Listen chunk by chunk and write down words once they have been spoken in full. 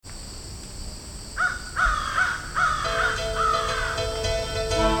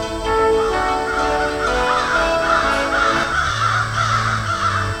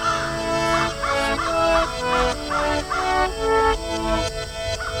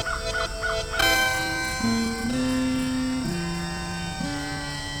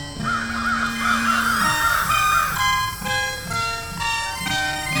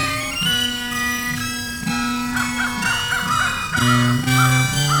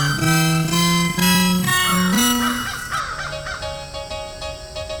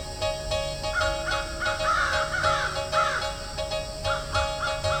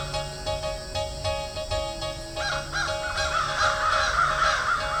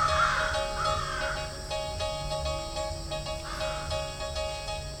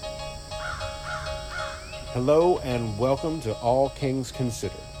Hello and welcome to All Kings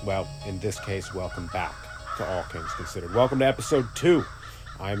Considered. Well, in this case, welcome back to All Kings Considered. Welcome to episode 2.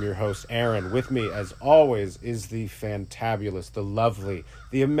 I'm your host, Aaron. With me, as always, is the fantabulous, the lovely,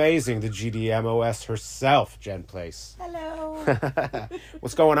 the amazing, the GDMOS herself, Jen Place. Hello.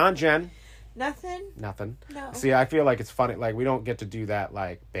 What's going on, Jen? Nothing. No. See, I feel like it's funny. Like, we don't get to do that,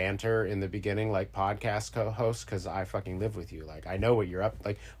 like, banter in the beginning, like, podcast co-host, because I fucking live with you. Like, I know what you're up.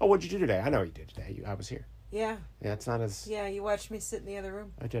 Like, oh, what'd you do today? I know what you did today. I was here. Yeah. Yeah, it's not as... Yeah, you watched me sit in the other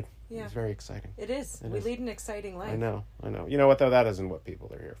room. I did. Yeah. It's very exciting. It is. We lead an exciting life. I know. You know what, though? That isn't what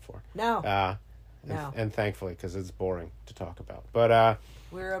people are here for. No. No. And thankfully, because it's boring to talk about. But,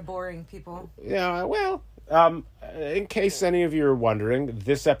 we're a boring people. Yeah, well, in case any of you are wondering,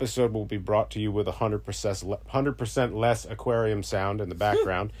 this episode will be brought to you with 100% less aquarium sound in the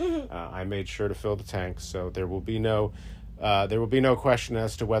background. I made sure to fill the tank, so there will be no question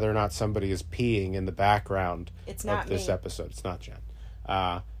as to whether or not somebody is peeing in the background of this episode. It's not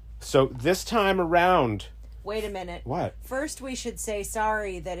Jen. So this time around... Wait a minute. What? First, we should say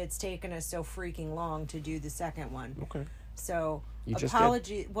sorry that it's taken us so freaking long to do the second one. Okay. So,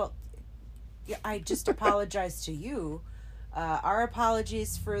 apology. Well, yeah, I just apologize to you. Our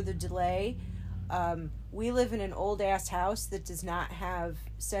apologies for the delay. We live in an old-ass house that does not have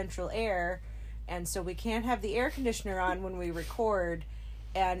central air, and so we can't have the air conditioner on when we record,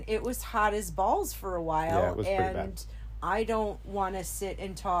 and it was hot as balls for a while. Yeah, it was pretty bad. I don't want to sit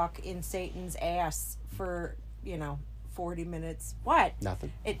and talk in Satan's ass for, 40 minutes. What?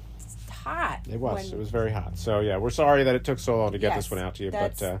 Nothing. It's hot. It was. It was very hot. So, yeah, we're sorry that it took so long to get this one out to you.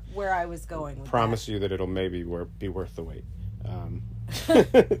 That's but where I was going with promise you that it'll maybe be worth the wait.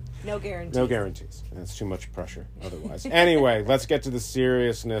 No guarantees. No guarantees. That's too much pressure otherwise. Anyway, let's get to the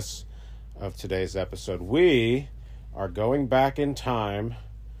seriousness of today's episode. We are going back in time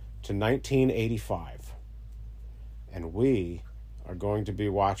to 1985. And we are going to be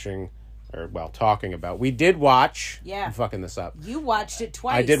talking about... We did watch... Yeah. I'm fucking this up. You watched it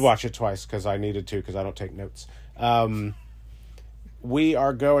twice. I did watch it twice because I needed to, because I don't take notes. We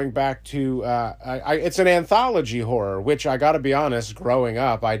are going back to... it's an anthology horror, which I gotta be honest, growing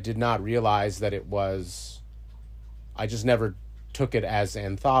up, I did not realize that it was... I just never took it as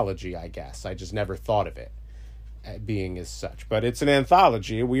anthology, I guess. I just never thought of it being as such. But it's an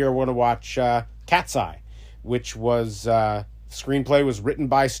anthology. We are going to watch Cat's Eye, which was... screenplay was written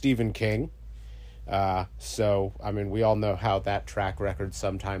by Stephen King. So, I mean, we all know how that track record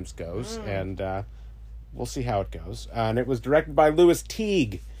sometimes goes. And we'll see how it goes. And it was directed by Louis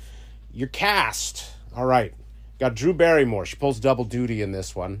Teague. Your cast. All right. Got Drew Barrymore. She pulls double duty in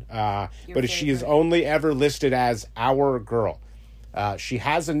this one. But she is only ever listed as our girl. She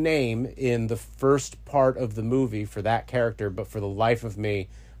has a name in the first part of the movie for that character, but for the life of me,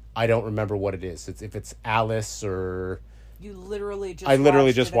 I don't remember what it is. If it's Alice or... You literally just... I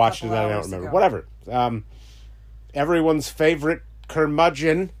literally just watched it and I don't remember. Whatever. Everyone's favorite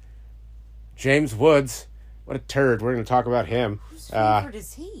curmudgeon, James Woods. What a turd. We're going to talk about him. Whose favorite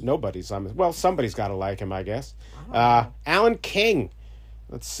is he? Nobody's. Well, somebody's got to like him, I guess. Alan King.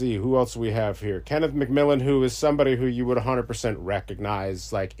 Let's see. Who else we have here? Kenneth McMillan, who is somebody who you would 100%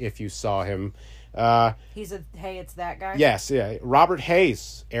 recognize, like, if you saw him. It's that guy? Yes, yeah. Robert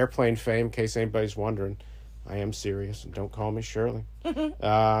Hayes, Airplane fame, in case anybody's wondering. I am serious, and don't call me Shirley.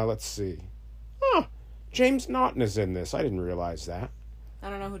 Let's see. James Naughton is in this. I didn't realize that. I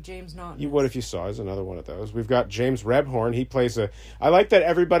don't know who James Naughton is. You would if you saw. He's another one of those. We've got James Rebhorn. He plays I like that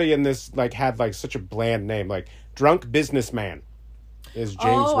everybody in this, like, had, like, such a bland name. Like, Drunk Businessman is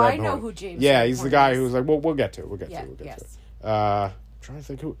James Rebhorn. I know who James Yeah, Rebhorn he's the guy is. who's like, we'll get to it. We'll get to it. I'm trying to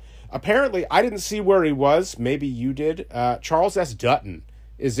think who... Apparently, I didn't see where he was. Maybe you did. Charles S. Dutton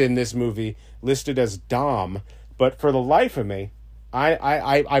is in this movie, listed as Dom, but for the life of me,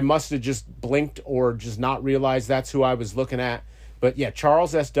 I must have just blinked or just not realized that's who I was looking at. But yeah,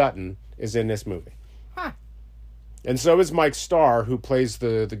 Charles S. Dutton is in this movie. Huh. And so is Mike Starr, who plays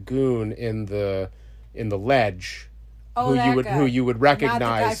the goon in the Ledge, who you would recognize.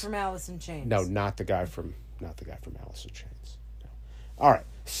 Not the guy from Alice in Chains. No, not the guy from Alice in Chains. No. All right.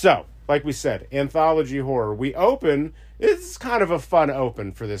 So, like we said, anthology horror. We open... It's kind of a fun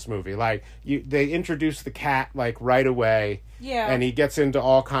open for this movie. Like, they introduce the cat, like, right away. Yeah. And he gets into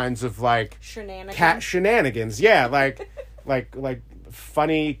all kinds of, like... Shenanigans. Cat shenanigans. Yeah, like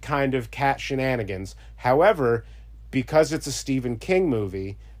funny kind of cat shenanigans. However, because it's a Stephen King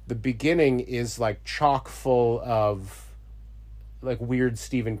movie, the beginning is, like, chock full of, like, weird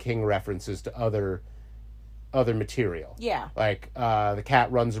Stephen King references to other other material. Yeah. Like, the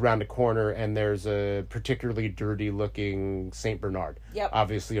cat runs around a corner and there's a particularly dirty-looking Saint Bernard. Yep.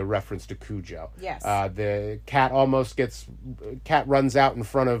 Obviously a reference to Cujo. Yes. The cat cat runs out in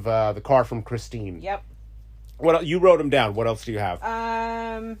front of the car from Christine. Yep. You wrote them down. What else do you have?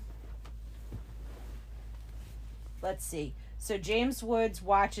 Let's see. So James Woods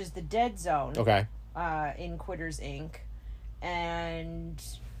watches The Dead Zone. Okay. In Quitters, Inc. And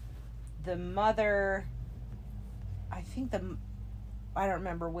the mother... I don't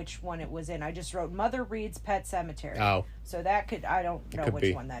remember which one it was in. I just wrote Mother Reads Pet Cemetery. Oh. So that I don't know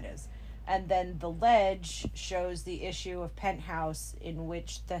which one that is. And then The Ledge shows the issue of Penthouse in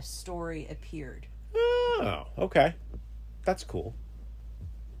which the story appeared. Oh, okay. That's cool.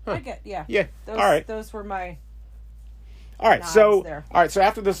 Huh. Yeah. All right. Those were my... All right, so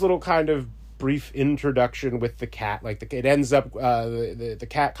after this little kind of brief introduction with the cat, it ends up the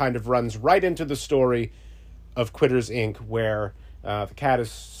cat kind of runs right into the story of Quitters Inc., where the cat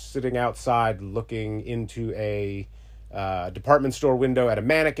is sitting outside looking into a department store window at a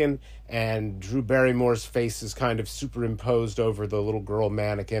mannequin, and Drew Barrymore's face is kind of superimposed over the little girl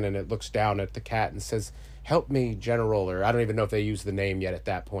mannequin, and it looks down at the cat and says, "Help me, General," or I don't even know if they use the name yet at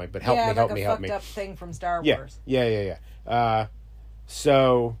that point, but help me. Like a fucked up thing from Star Wars. Yeah.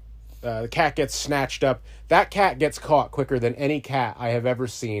 So the cat gets snatched up. That cat gets caught quicker than any cat I have ever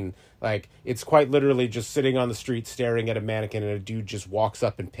seen. Like, it's quite literally just sitting on the street staring at a mannequin, and a dude just walks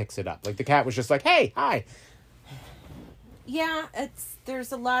up and picks it up. Like, the cat was just like, "Hey, hi." Yeah,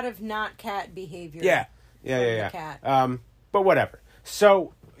 there's a lot of not cat behavior. Yeah. The cat. But whatever.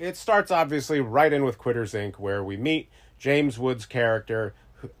 So it starts obviously right in with Quitters Inc., where we meet James Woods' character,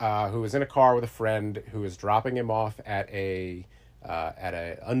 who is in a car with a friend who is dropping him off at a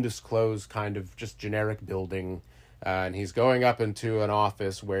undisclosed kind of just generic building, and he's going up into an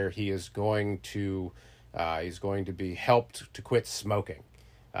office where he is going to be helped to quit smoking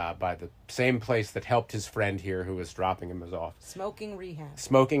by the same place that helped his friend here who was dropping him off. Smoking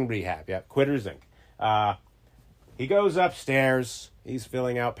rehab. Yeah, Quitters Inc. He goes upstairs. He's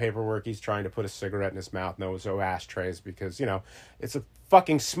filling out paperwork. He's trying to put a cigarette in his mouth. No ashtrays because, it's a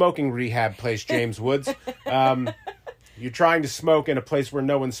fucking smoking rehab place, James Woods. You're trying to smoke in a place where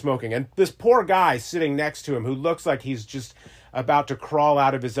no one's smoking. And this poor guy sitting next to him who looks like he's just about to crawl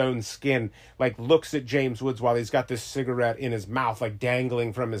out of his own skin, looks at James Woods while he's got this cigarette in his mouth,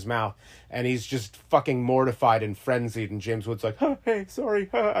 dangling from his mouth. And he's just fucking mortified and frenzied. And James Woods "Hey, sorry,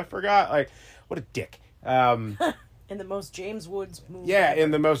 I forgot." What a dick. In the most James Woods move ever.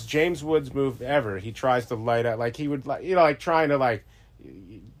 In the most James Woods move ever. He tries to light up, he would, trying to,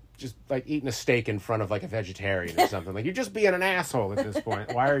 just, eating a steak in front of, a vegetarian or something. You're just being an asshole at this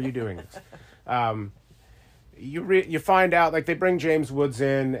point. Why are you doing this? You find out, they bring James Woods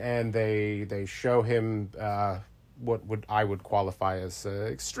in, and they show him what I would qualify as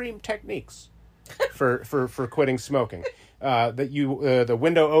extreme techniques for quitting smoking. The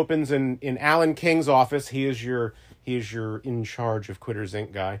window opens in Alan King's office. He is your in charge of Quitters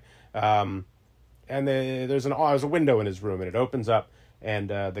Inc. guy. And there's a window in his room, and it opens up, and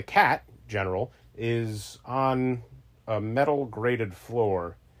the cat, General, is on a metal grated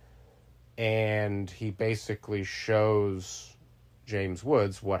floor, and he basically shows James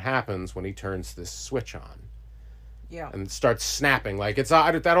Woods what happens when he turns this switch on. Yeah. And it starts snapping. I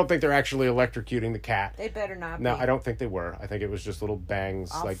don't think they're actually electrocuting the cat. They better not be. No, I don't think they were. I think it was just little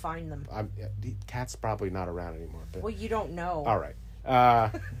bangs. I'll find them. The cat's probably not around anymore. But... Well, you don't know. All right.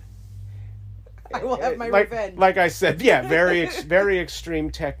 I will have my revenge. Like I said, very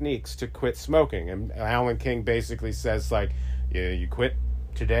extreme techniques to quit smoking. And Alan King basically says, you quit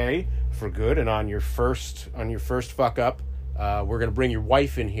today for good, and on your first fuck up, we're going to bring your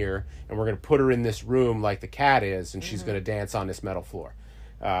wife in here, and we're going to put her in this room like the cat is, and she's going to dance on this metal floor.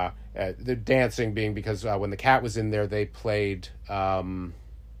 The dancing being because when the cat was in there, they played... oh,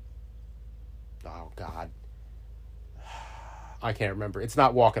 God. I can't remember. It's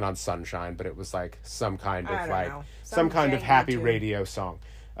not Walking on Sunshine, but it was some kind of some kind of happy radio song.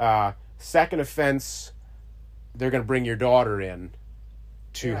 Second offense, they're going to bring your daughter in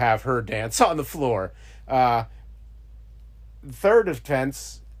to have her dance on the floor. Third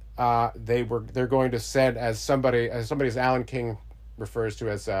offense, they're going to send as somebody as Alan King refers to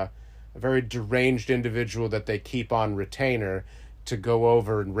as a very deranged individual that they keep on retainer to go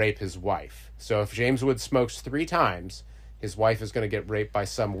over and rape his wife. So if James Woods smokes 3 times, his wife is going to get raped by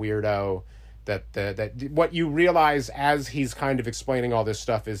some weirdo. That what you realize as he's kind of explaining all this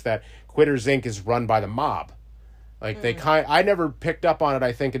stuff is that Quitters Inc. is run by the mob. I never picked up on it,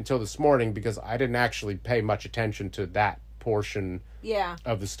 I think, until this morning, because I didn't actually pay much attention to that portion Yeah.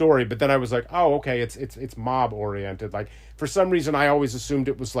 of the story. But then I was like, oh, okay, it's mob oriented. Like, for some reason, I always assumed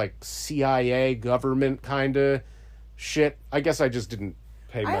it was like CIA government kind of shit. I guess I just didn't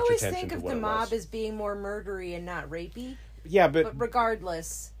pay much attention to what it was. I always think of the mob as being more murdery and not rapey. Yeah, but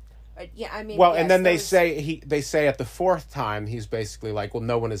regardless, yeah, I mean. Well, yes, and then they say at the fourth time he's basically like, well,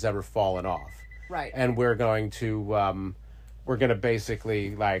 no one has ever fallen off, right? And we're going to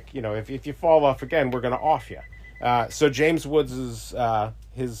basically, like, you know, if you fall off again, we're going to off you. So James Woods'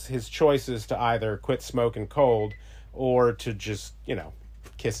 his choice is to either quit smoking cold or to just, you know,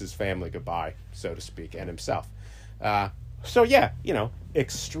 kiss his family goodbye, so to speak, and himself. So yeah, you know,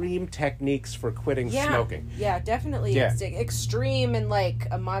 extreme techniques for quitting smoking. Yeah, definitely. Yeah. Extreme and like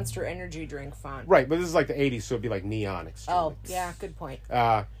a Monster Energy drink font. Right, but this is like the 80s, so it'd be like neon extreme. Oh, yeah, good point.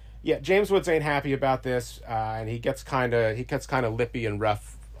 Yeah, James Woods ain't happy about this, and he gets kind of lippy and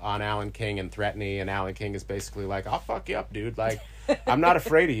rough on Alan King and threatening, and Alan King is basically like, I'll fuck you up, dude. Like, I'm not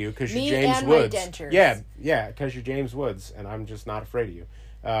afraid of you because you're James and Woods. My dentures. Yeah, because you're James Woods, and I'm just not afraid of you.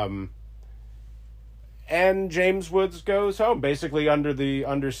 And James Woods goes home, basically under the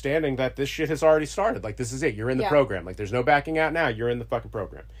understanding that this shit has already started. Like, this is it. You're in the program. Like, there's no backing out now. You're in the fucking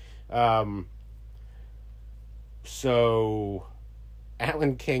program. So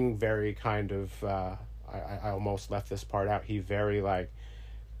Alan King very kind of, I almost left this part out. He very, like,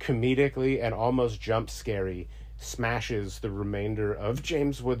 comedically and almost jump scary smashes the remainder of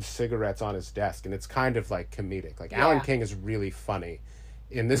James Woods' cigarettes on his desk. And it's kind of, like, comedic. Like, Alan King is really funny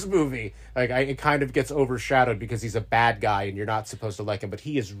in this movie. Like, it kind of gets overshadowed because he's a bad guy and you're not supposed to like him, but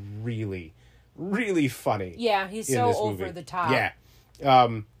he is really, really funny. Yeah, he's so over the top. Yeah.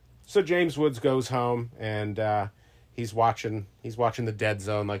 So James Woods goes home and he's watching the Dead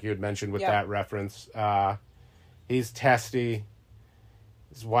Zone, like you had mentioned with that reference. He's testy.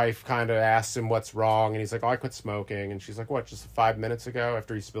 His wife kind of asks him what's wrong, and he's like, oh, I quit smoking. And she's like, what, just 5 minutes ago?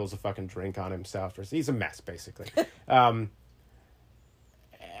 After he spills a fucking drink on himself. He's a mess, basically.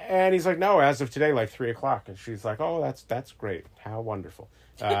 And he's like, no, as of today, like 3 o'clock. And she's like, oh, that's great. How wonderful.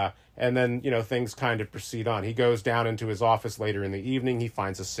 And then, you know, things kind of proceed on. He goes down into his office later in the evening. He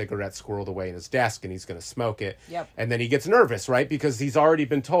finds a cigarette squirreled away in his desk, and he's going to smoke it. Yep. And then he gets nervous, right? Because he's already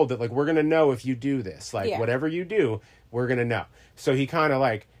been told that, like, we're going to know if you do this. Like, whatever you do, we're going to know. So he kind of,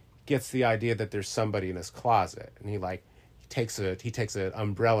 like, gets the idea that there's somebody in his closet. And he takes an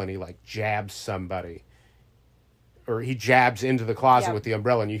umbrella and he, like, jabs somebody. Or he jabs into the closet with the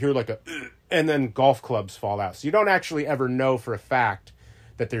umbrella, and you hear like and then golf clubs fall out. So you don't actually ever know for a fact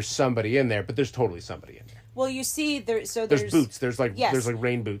that there's somebody in there, but there's totally somebody in there. Well, you see, there's boots. There's like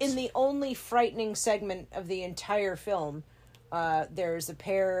rain boots. In the only frightening segment of the entire film, there's a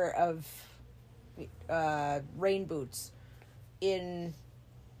pair of rain boots in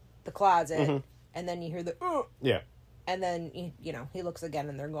the closet, and then you hear the and then you know he looks again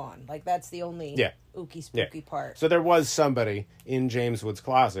and they're gone. Like, that's the only ooky spooky part. So there was somebody in James Woods'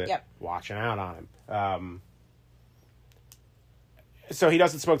 closet watching out on him. So he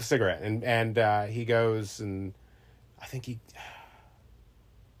doesn't smoke the cigarette, and he goes and I think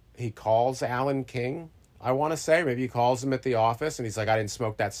he calls Alan King. I want to say maybe he calls him at the office, and he's like, I didn't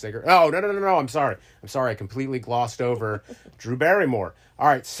smoke that cigarette. Oh, no. I'm sorry. I completely glossed over Drew Barrymore. All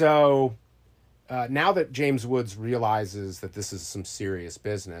right, so. Now that James Woods realizes that this is some serious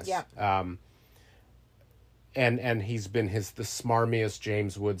business, and he's been the smarmiest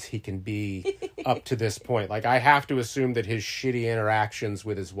James Woods he can be up to this point. Like, I have to assume that his shitty interactions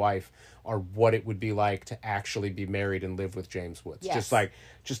with his wife are what it would be like to actually be married and live with James Woods. Yes.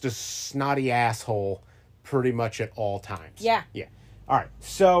 Just a snotty asshole pretty much at all times. Yeah. All right.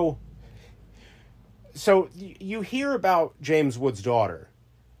 So you hear about James Woods' daughter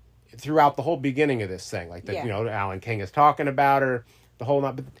throughout the whole beginning of this thing, like that, you know, Alan King is talking about her, the whole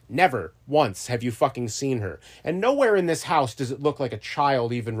but never once have you fucking seen her. And nowhere in this house does it look like a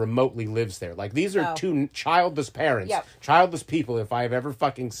child even remotely lives there. Like, these are two childless parents, childless people, if I have ever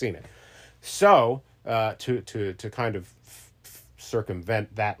fucking seen it. So, to kind of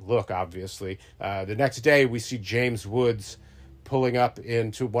circumvent that look, obviously, the next day we see James Woods pulling up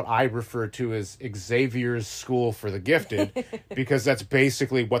into what I refer to as Xavier's School for the Gifted, because that's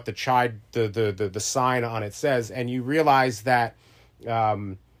basically what the sign on it says. And you realize that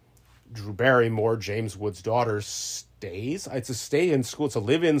Drew Barrymore, James Woods' daughter, stays. It's a stay-in school. It's a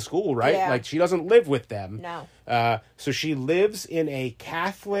live-in school, right? Yeah. Like, she doesn't live with them. No. So she lives in a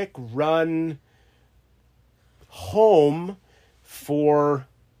Catholic-run home for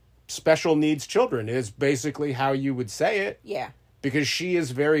special needs children, is basically how you would say it. Yeah. Because she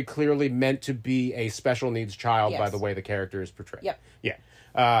is very clearly meant to be a special needs child by the way the character is portrayed. Yep. Yeah.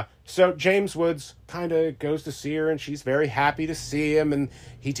 So James Woods kind of goes to see her, and she's very happy to see him, and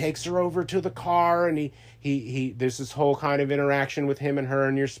he takes her over to the car, and he there's this whole kind of interaction with him and her,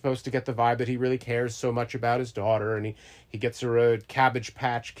 and you're supposed to get the vibe that he really cares so much about his daughter, and he gets her a Cabbage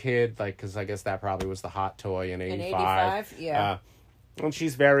Patch Kid, like, because I guess that probably was the hot toy in 85. In 85, yeah. And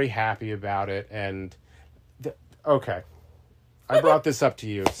she's very happy about it, and okay, I brought this up to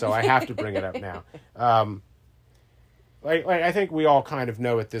you, so I have to bring it up now. Like I think we all kind of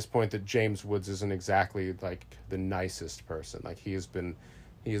know at this point that James Woods isn't exactly like the nicest person. Like he has been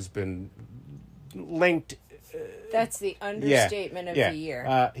linked. That's the understatement of the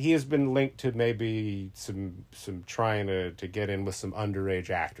year. He has been linked to maybe some trying to get in with some underage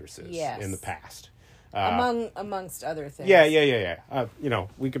actresses in the past. Amongst other things. Yeah.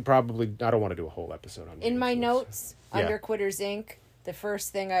 We could probably. I don't want to do a whole episode on. In my notes under Quitters Inc., the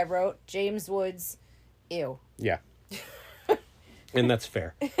first thing I wrote: James Woods, ew. Yeah. And that's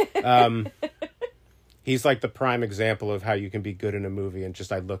fair. He's like the prime example of how you can be good in a movie and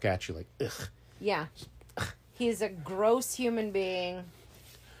just I look at you like, ugh. Yeah. He's a gross human being,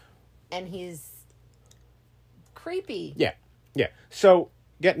 and he's creepy. Yeah. So,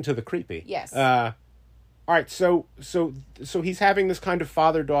 getting to the creepy. Yes. All right, so he's having this kind of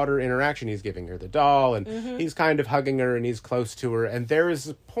father-daughter interaction. He's giving her the doll, and he's kind of hugging her, and he's close to her. And there is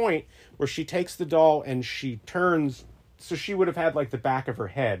a point where she takes the doll, and she turns... So she would have had, like, the back of her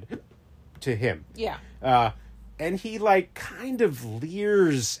head to him. Yeah. And he, like, kind of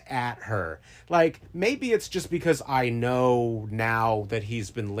leers at her. Like, maybe it's just because I know now that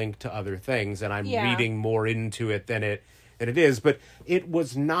he's been linked to other things, and I'm reading more into it than it is. But it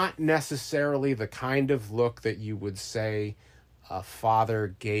was not necessarily the kind of look that you would say a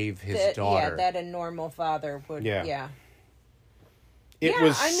father gave his daughter. Yeah, that a normal father would, yeah. It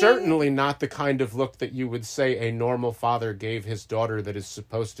was certainly not the kind of look that you would say a normal father gave his daughter that is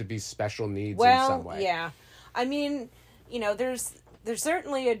supposed to be special needs in some way. Yeah. I mean, there's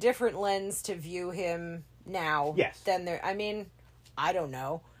certainly a different lens to view him now than there. I mean, I don't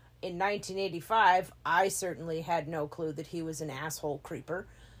know. In 1985, I certainly had no clue that he was an asshole creeper.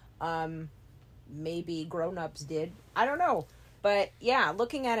 Maybe grown-ups did. I don't know. But yeah,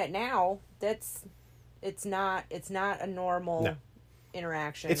 looking at it now, it's not a normal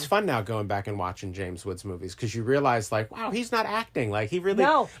interaction. It's fun now going back and watching James Woods movies because you realize, like, wow, he's not acting. Like, he really...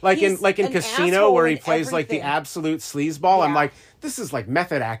 No, like in Casino where he plays, everything. like, the absolute sleazeball. Yeah. I'm like, this is, like,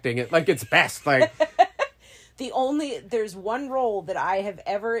 method acting. It's best. Like... There's one role that I have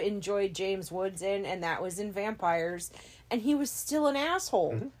ever enjoyed James Woods in, and that was in Vampires, and he was still an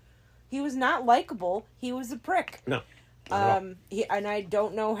asshole. Mm-hmm. He was not likable. He was a prick. No. And I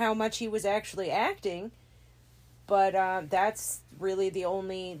don't know how much he was actually acting, but that's really the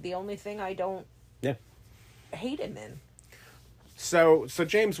only thing I don't hate him in. So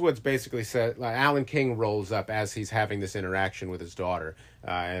James Woods basically said, Alan King rolls up as he's having this interaction with his daughter,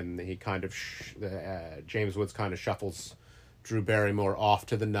 and he kind of, James Woods kind of shuffles Drew Barrymore off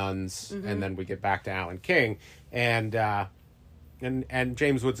to the nuns, and then we get back to Alan King, and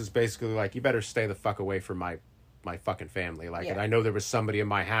James Woods is basically like, you better stay the fuck away from my fucking family. Like, and I know there was somebody in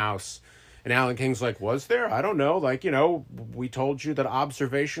my house. And Alan King's like, was there? I don't know. Like, we told you that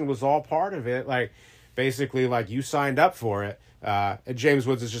observation was all part of it. Like, basically, like, you signed up for it. And James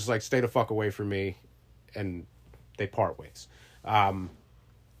Woods is just like, stay the fuck away from me. And they part ways. And,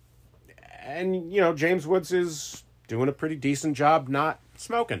 James Woods is doing a pretty decent job not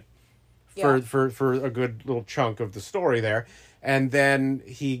smoking for a good little chunk of the story there. And then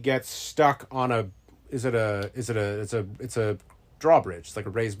he gets stuck on it's a drawbridge. It's like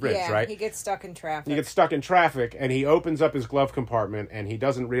a raised bridge, right? He gets stuck in traffic. And he opens up his glove compartment, and he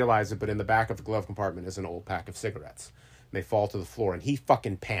doesn't realize it, but in the back of the glove compartment is an old pack of cigarettes. And they fall to the floor, and he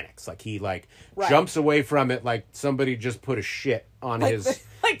fucking panics. Like, he, jumps away from it like somebody just put a shit on his...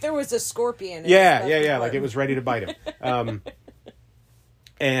 Like there was a scorpion. Yeah, like it was ready to bite him.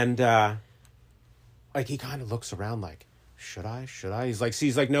 He kind of looks around like, should I?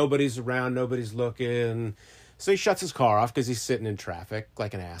 He's like, nobody's around, nobody's looking... So he shuts his car off because he's sitting in traffic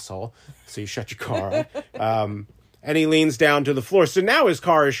like an asshole. So you shut your car off. And he leans down to the floor. So now his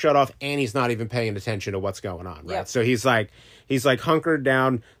car is shut off and he's not even paying attention to what's going on, right? Yep. So he's like hunkered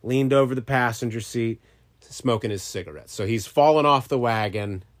down, leaned over the passenger seat, smoking his cigarettes. So he's fallen off the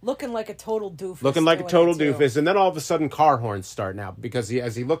wagon. Looking like a total doofus. And then all of a sudden car horns start now because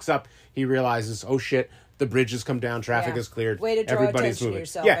as he looks up, he realizes, oh shit, the bridge has come down, traffic is cleared. Way to draw everybody's attention moving. To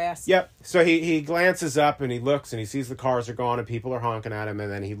yourself, ass. Yep. So he glances up and he looks and he sees the cars are gone and people are honking at him,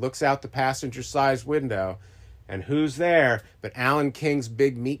 and then he looks out the passenger side window, and who's there but Alan King's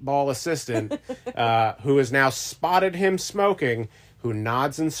big meatball assistant, who has now spotted him smoking, who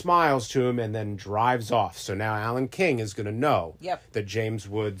nods and smiles to him and then drives off. So now Alan King is going to know that James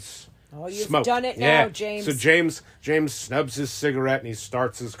Woods you've done it now, James. So James snubs his cigarette and he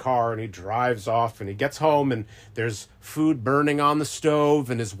starts his car and he drives off and he gets home and there's food burning on the stove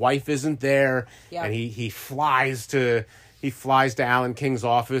and his wife isn't there. And he flies to Alan King's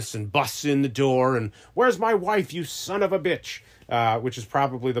office and busts in the door and, "Where's my wife, you son of a bitch?" Which is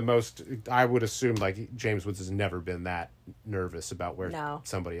probably the most, I would assume, like, James Woods has never been that nervous about where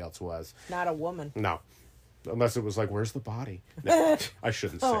somebody else was. Not a woman. No. Unless it was like, "Where's the body?" No, I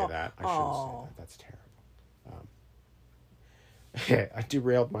shouldn't say that. I shouldn't say that. That's terrible. I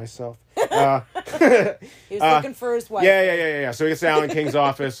derailed myself. He was looking for his wife. Yeah. So he gets to Alan King's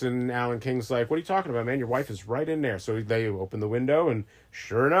office, and Alan King's like, "What are you talking about, man? Your wife is right in there." So they open the window, and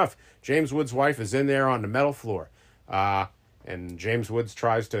sure enough, James Woods' wife is in there on the metal floor. And James Woods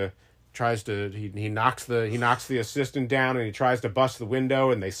he knocks the assistant down, and he tries to bust the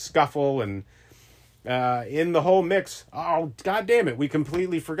window, and they scuffle, and in the whole mix, oh god damn it, we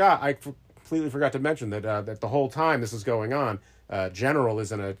completely forgot. I completely forgot to mention that the whole time this is going on, General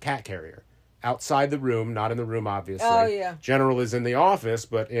is in a cat carrier outside the room, not in the room, obviously. Oh yeah. General is in the office,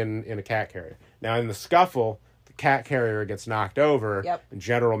 but in a cat carrier. Now in the scuffle, the cat carrier gets knocked over, and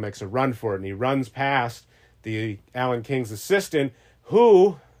General makes a run for it, and he runs past the Alan King's assistant,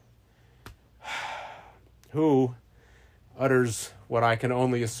 who utters what I can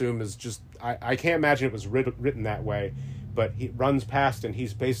only assume is just, I can't imagine it was written that way, but he runs past and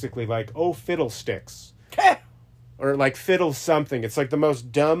he's basically like, "Oh, fiddlesticks." Or like, "Fiddle something." It's like the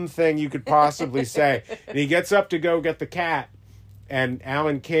most dumb thing you could possibly say. And he gets up to go get the cat, and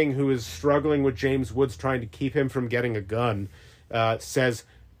Alan King, who is struggling with James Woods trying to keep him from getting a gun, says,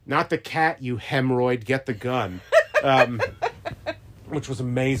 "Not the cat, you hemorrhoid, get the gun." Which was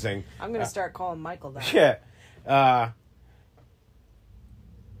amazing. I'm going to start calling Michael that. Yeah.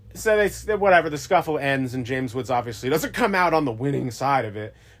 So the scuffle ends, and James Woods obviously doesn't come out on the winning side of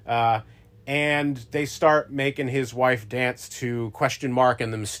it. And they start making his wife dance to Question Mark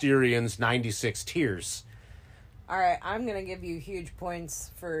and the Mysterians' 96 Tears. All right, I'm going to give you huge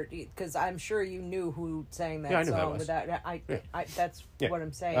points because I'm sure you knew who sang that song. That's what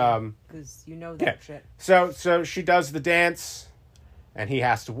I'm saying, because you know that shit. So she does the dance, and he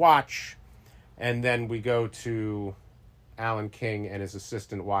has to watch, and then we go to Alan King and his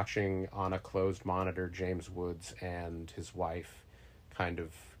assistant watching on a closed monitor James Woods and his wife kind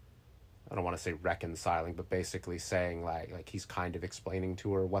of, I don't want to say reconciling, but basically saying like he's kind of explaining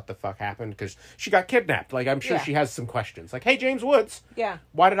to her what the fuck happened, because she got kidnapped. Like, I'm sure she has some questions. Like, "Hey, James Woods. Yeah.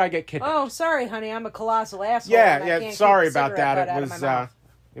 Why did I get kidnapped?" "Oh, sorry, honey. I'm a colossal asshole. Yeah. Sorry about that.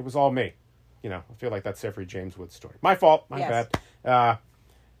 It was all me. You know, I feel like that's every James Woods story. My fault. My bad.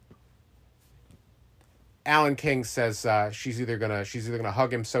 Alan King says she's either gonna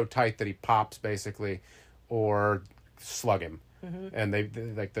hug him so tight that he pops, basically, or slug him. Mm-hmm. And they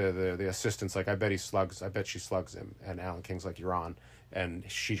like the assistant's like, I bet she slugs him. And Alan King's like, "You're on." And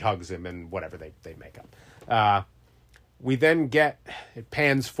she hugs him, and whatever, they make up. We then it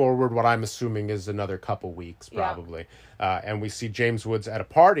pans forward what I'm assuming is another couple weeks, probably. And we see James Woods at a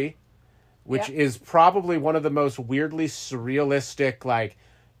party, which is probably one of the most weirdly surrealistic, like,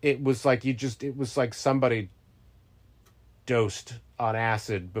 it was like somebody dosed on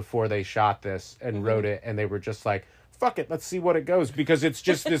acid before they shot this and wrote it, and they were just like, "Fuck it, let's see what it goes," because it's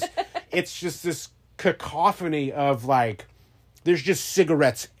just this cacophony of, like, there's just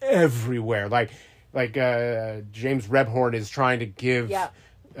cigarettes everywhere, like James Rebhorn is trying to give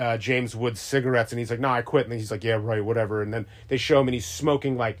James Woods cigarettes, and he's like, "No, I quit." And he's like, "Yeah, right, whatever." And then they show him, and he's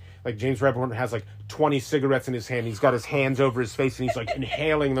smoking like James Rebhorn has like 20 cigarettes in his hand. He's got his hands over his face, and he's like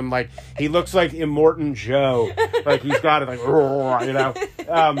inhaling them. Like, he looks like Immortan Joe. Like, he's got it like, you know.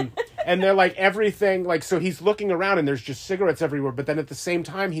 And they're like everything, like, so he's looking around and there's just cigarettes everywhere, but then at the same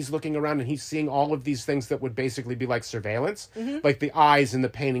time he's looking around and he's seeing all of these things that would basically be like surveillance. Mm-hmm. Like, the eyes in the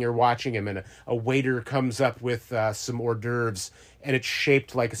painting are watching him, and a waiter comes up with some hors d'oeuvres, and it's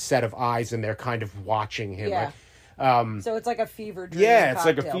shaped like a set of eyes, and they're kind of watching him. Yeah. Like, so it's like a fever dream. Yeah, it's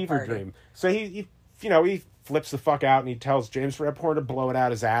like a fever dream. So he flips the fuck out, and he tells James Rebhorn to blow it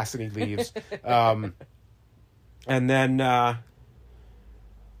out his ass, and he leaves. And then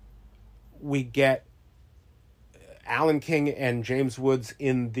we get Alan King and James Woods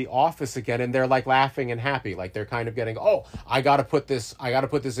in the office again, and they're like laughing and happy, like they're kind of getting, "Oh, I gotta put this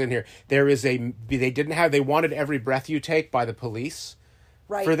in here." They wanted Every Breath You Take by the Police,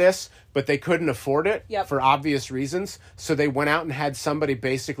 for this, but they couldn't afford it for Yep. obvious reasons. So they went out and had somebody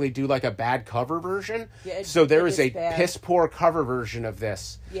basically do like a bad cover version. Yeah, so there is a bad. piss poor cover version of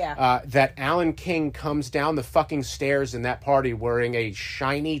this. Yeah. That Alan King comes down the fucking stairs in that party wearing a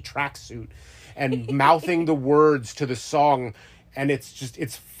shiny tracksuit and mouthing the words to the song. And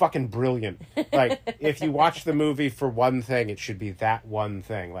it's fucking brilliant. Like, if you watch the movie for one thing, it should be that one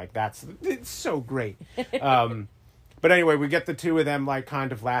thing. Like, it's so great. But anyway, we get the two of them, like,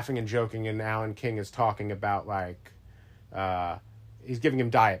 kind of laughing and joking, and Alan King is talking about, like, he's giving him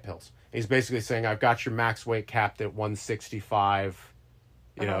diet pills. He's basically saying, I've got your max weight capped at 165,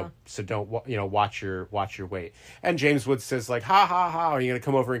 you know, so don't, watch your weight. And James Woods says, like, ha, ha, ha, are you going to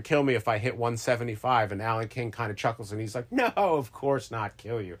come over and kill me if I hit 175? And Alan King kind of chuckles, and he's like, no, of course not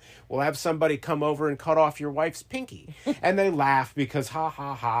kill you. We'll have somebody come over and cut off your wife's pinky. And they laugh because, ha,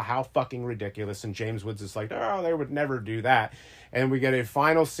 ha, ha, how fucking ridiculous. And James Woods is like, oh, they would never do that. And we get a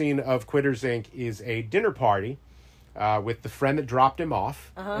final scene of Quitters, Inc. is a dinner party with the friend that dropped him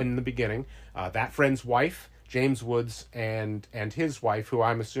off in the beginning. That friend's wife, James Woods, and his wife, who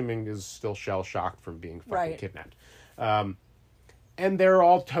I'm assuming is still shell-shocked from being fucking kidnapped. And they're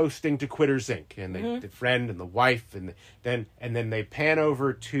all toasting to Quitters, Inc. And the friend and the wife, and then they pan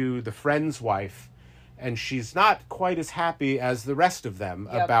over to the friend's wife, and she's not quite as happy as the rest of them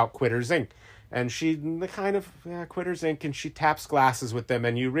about Quitters, Inc. And she kind of, Quitters, Inc., and she taps glasses with them,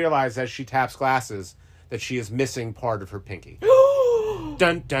 and you realize as she taps glasses that she is missing part of her pinky.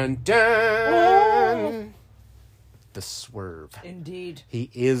 Dun, dun, dun! The swerve. Indeed. He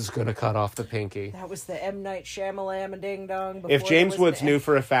is going to cut off the pinky. That was the M. Night Shyamalan ding dong. If James Woods knew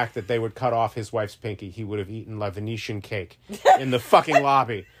for a fact that they would cut off his wife's pinky, he would have eaten La Venetian cake in the fucking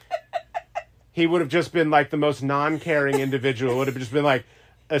lobby. He would have just been like the most non-caring individual. It would have just been like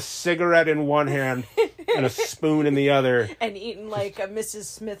a cigarette in one hand and a spoon in the other. And eaten like a Mrs.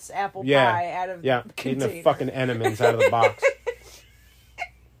 Smith's apple pie out of the container. Eating a fucking Enemans out of the box.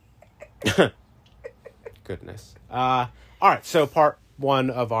 Goodness. All right, so part one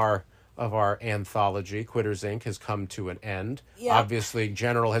of our anthology, Quitters, Inc., has come to an end. Yep. Obviously,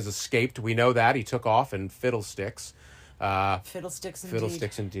 General has escaped. We know that. He took off in fiddlesticks. Fiddlesticks indeed.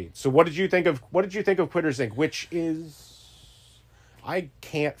 Fiddlesticks indeed. So what did you think of Quitters, Inc., which is, I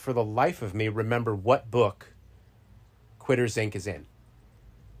can't for the life of me remember what book Quitters, Inc. is in.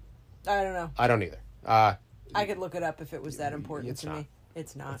 I don't know. I don't either. I could look it up if it was that important to me.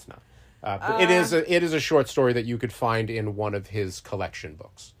 It's not. It's not. But it is a short story that you could find in one of his collection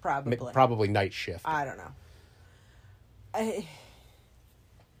books. Probably Night Shift. I don't know.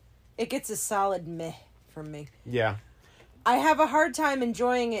 It gets a solid meh from me. Yeah. I have a hard time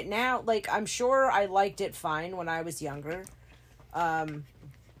enjoying it now. Like, I'm sure I liked it fine when I was younger.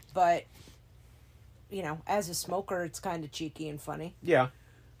 But, you know, as a smoker, it's kind of cheeky and funny. Yeah.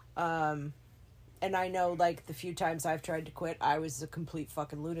 And I know, like, the few times I've tried to quit, I was a complete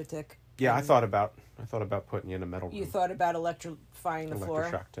fucking lunatic. Yeah, I thought about putting you in a metal room. You thought about electrifying the floor.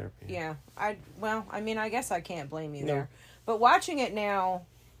 Electroshock therapy. Yeah. I guess I can't blame you there. But watching it now,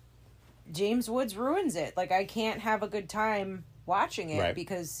 James Woods ruins it. Like, I can't have a good time watching it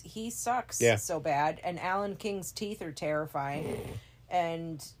because he sucks so bad. And Alan King's teeth are terrifying.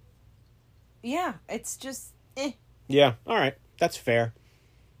 And, yeah, it's just, eh. Yeah, all right. That's fair.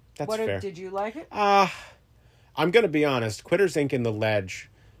 Fair. Did you like it? I'm going to be honest. Quitters, Inc. and The Ledge,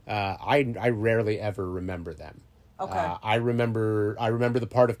 I rarely ever remember them. Okay. I remember the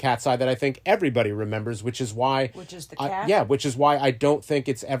part of Cat's Eye that I think everybody remembers, which is why... Which is the cat? Which is why I don't think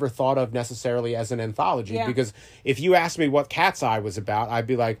it's ever thought of necessarily as an anthology. Yeah. Because if you asked me what Cat's Eye was about, I'd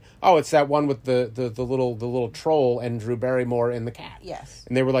be like, oh, it's that one with the little troll and Drew Barrymore and the cat. Yes.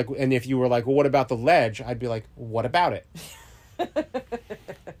 And they were like, and if you were like, well, what about The Ledge? I'd be like, what about it?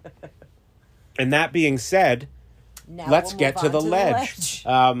 And that being said, let's get to The Ledge.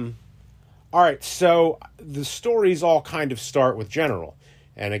 All right, so the stories all kind of start with General.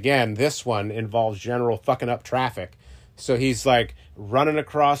 And again, this one involves General fucking up traffic. So he's like running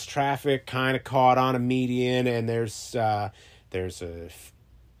across traffic, kind of caught on a median, and there's a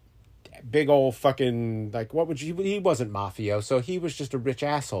big old fucking, like, he wasn't mafioso, he was just a rich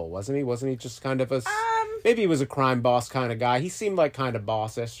asshole, wasn't he? Wasn't he just kind of maybe he was a crime boss kind of guy. He seemed like kind of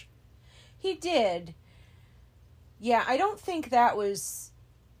bossish. He did. Yeah, I don't think that was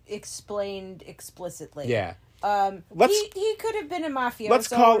explained explicitly. Yeah. He could have been a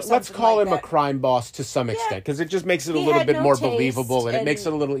mafioso. Let's call him a crime boss to some extent, because it just makes it a little bit more believable, and it makes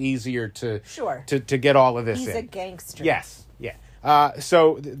it a little easier to get all of this in. He's a gangster. Yes, yeah.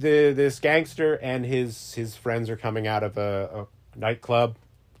 So this gangster and his friends are coming out of a nightclub,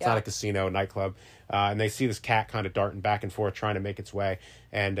 It's not a casino, a nightclub. And they see this cat kind of darting back and forth, trying to make its way.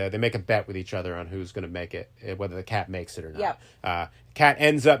 And they make a bet with each other on who's going to make it, whether the cat makes it or not. Yep. Cat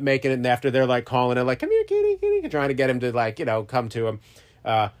ends up making it, and after they're like calling it, like, come here, kitty, kitty, trying to get him to, like, come to him.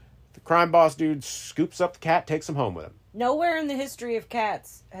 The crime boss dude scoops up the cat, takes him home with him. Nowhere in the history of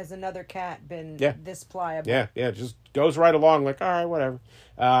cats has another cat been this pliable. Yeah, just goes right along, like, all right, whatever.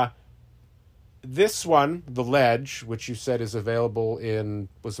 This one, The Ledge, which you said was available in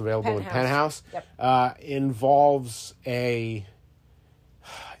Penthouse, involves is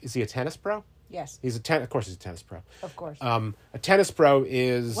he a tennis pro? Yes. Of course he's a tennis pro. Of course. A tennis pro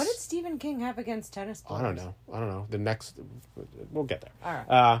is... What did Stephen King have against tennis players? I don't know. We'll get there. All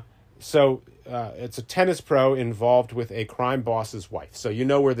right. So it's a tennis pro involved with a crime boss's wife. So you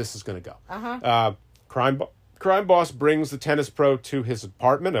know where this is going to go. Uh-huh. Crime boss brings the tennis pro to his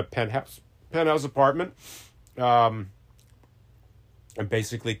apartment, a penthouse apartment, and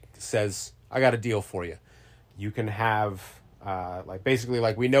basically says, I got a deal for you. You can have,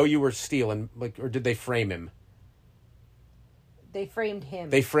 we know you were stealing, or did they frame him? They framed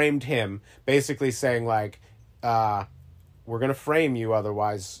him. They framed him, basically saying, we're going to frame you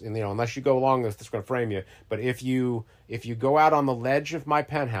otherwise, and, unless you go along with this, we're going to frame you. But if you go out on the ledge of my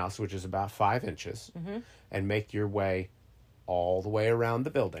penthouse, which is about 5 inches, and make your way all the way around the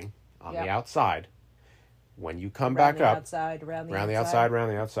building on the outside, when you come back up... Around the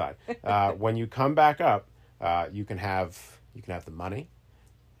outside. When you come back up, you can have the money,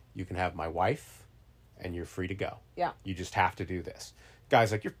 you can have my wife, and you're free to go. Yeah. You just have to do this.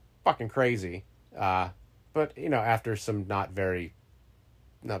 Guy's like, you're fucking crazy. But, after some not very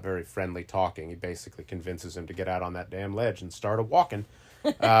friendly talking, he basically convinces him to get out on that damn ledge and start walking.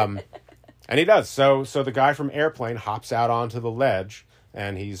 And he does. So the guy from Airplane hops out onto the ledge,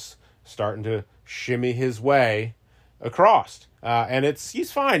 and he's starting to shimmy his way across. And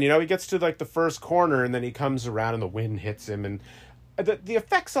he's fine. He gets to, the first corner, and then he comes around, and the wind hits him. And the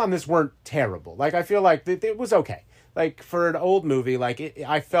effects on this weren't terrible. I feel like it was okay. For an old movie,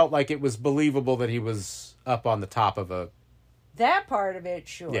 I felt like it was believable that he was up on the top of a... That part of it,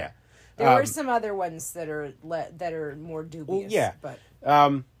 sure. Yeah. There were some other ones that are more dubious. Yeah. But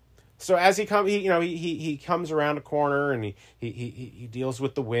so as he comes, he comes around a corner, and he deals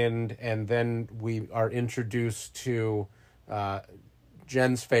with the wind, and then we are introduced to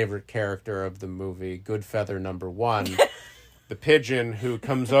Jen's favorite character of the movie, Goodfeather number 1. The pigeon, who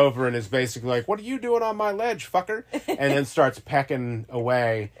comes over and is basically like, what are you doing on my ledge, fucker? And then starts pecking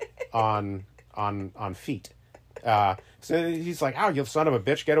away on feet. So he's like, ow, you son of a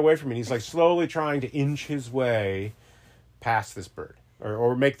bitch, get away from me. And he's slowly trying to inch his way past this bird,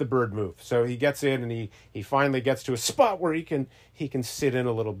 or make the bird move. So he gets in, and he finally gets to a spot where he can sit in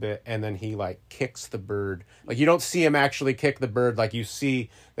a little bit, and then he kicks the bird. You don't see him actually kick the bird, you see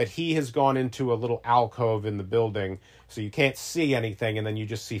that he has gone into a little alcove in the building, so you can't see anything, and then you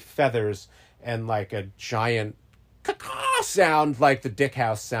just see feathers and a giant caw sound, like the Dick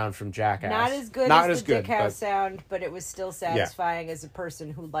House sound from Jackass. Not as good as the Dick House sound, but it was still satisfying as a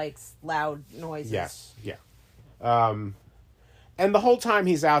person who likes loud noises. Yes, yeah. And the whole time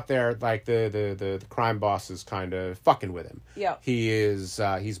he's out there, the crime boss is kind of fucking with him. Yeah.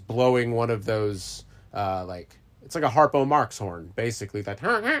 He's blowing one of those, it's like a Harpo Marx horn, basically.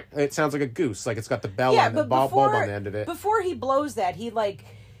 It sounds like a goose, it's got the bell on the bulb on the end of it. Before he blows that, he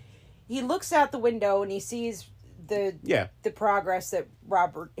looks out the window and he sees the progress that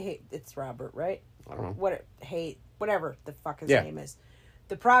it's Robert, right? I don't know. Whatever the fuck his name is.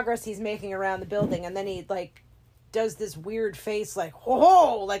 The progress he's making around the building, and then he does this weird face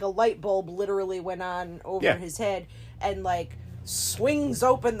ho, like a light bulb literally went on over his head, and swings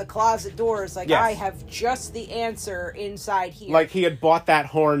open the closet doors I have just the answer inside here. He had bought that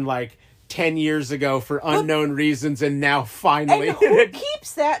horn 10 years ago for unknown reasons, and now finally... And who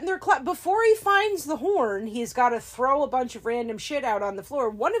keeps that in their before he finds the horn, he's got to throw a bunch of random shit out on the floor,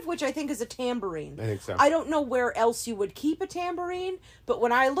 one of which I think is a tambourine. I think so. I don't know where else you would keep a tambourine, but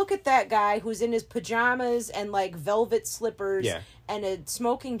when I look at that guy who's in his pajamas and velvet slippers and a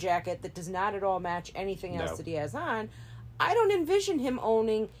smoking jacket that does not at all match anything else that he has on, I don't envision him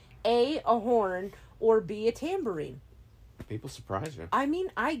owning A, a horn, or B, a tambourine. People surprise you. I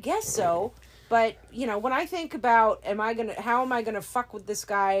mean, I guess so, but when I think about how am I gonna fuck with this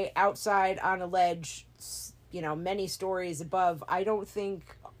guy outside on a ledge, many stories above, I don't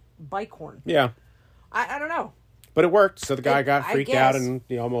think bike horn. Yeah. I don't know. But it worked, so the guy got freaked out, and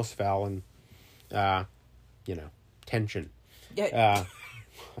he almost fell, and tension. Yeah.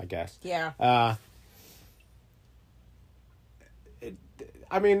 I guess. Yeah.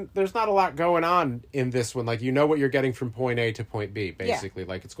 I mean, there's not a lot going on in this one. Like, you know what you're getting from point A to point B, basically.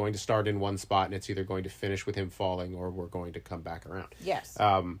 Like, it's going to start in one spot, and it's either going to finish with him falling, or we're going to come back around. Yes.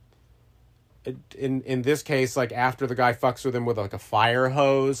 In this case, like, after the guy fucks with him with, like, a fire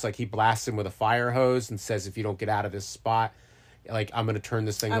hose, like, he blasts him with a fire hose and says, if you don't get out of this spot, like, I'm going to turn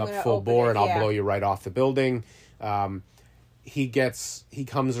this thing up full bore, and I'll blow you right off the building. He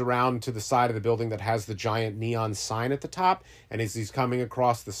comes around to the side of the building that has the giant neon sign at the top, and as he's coming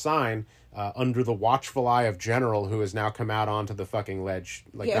across the sign, under the watchful eye of General, who has now come out onto the fucking ledge,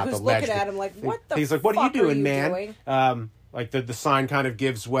 like, not who's the ledge. Looking at him like, what the He's like, what fuck are you doing, man? Like, the sign kind of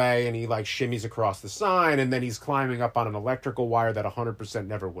gives way, and he, like, shimmies across the sign, and then he's climbing up on an electrical wire that 100%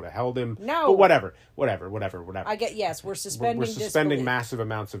 never would have held him. No. But whatever. I get, yes, we're suspending We're suspending disbelief. massive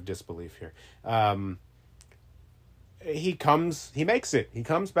amounts of disbelief here. He makes it. He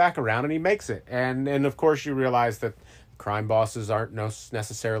comes back around, and he makes it. And of course, you realize that crime bosses aren't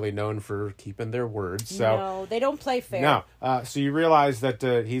necessarily known for keeping their words. So No, they don't play fair. No. So you realize that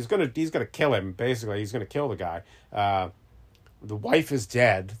he's gonna kill him. Basically, he's gonna kill the guy. The wife is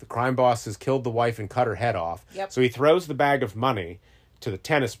dead. The crime boss has killed the wife and cut her head off. Yep. So he throws the bag of money to the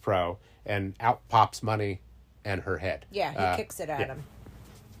tennis pro, and out pops money and her head. Yeah, he kicks it at him.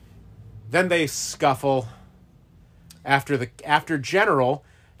 Then they scuffle. After General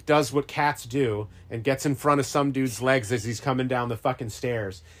does what cats do and gets in front of some dude's legs as he's coming down the fucking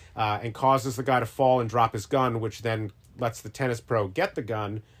stairs, and causes the guy to fall and drop his gun, which then lets the tennis pro get the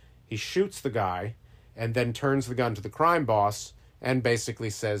gun. He shoots the guy, and then turns the gun to the crime boss and basically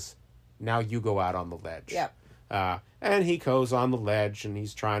says, now you go out on the ledge. Yep. And he goes on the ledge, and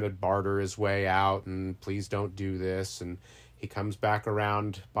he's trying to barter his way out, and please don't do this. And he comes back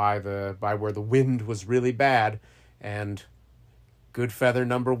around by where the wind was really bad, and Good Feather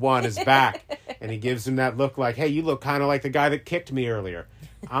number 1 is back. And he gives him that look like, hey, you look kind of like the guy that kicked me earlier.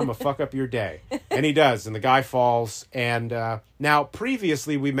 I'm gonna fuck up your day. And he does, and the guy falls. And now,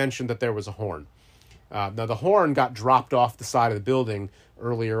 previously, we mentioned that there was a horn. Now, the horn got dropped off the side of the building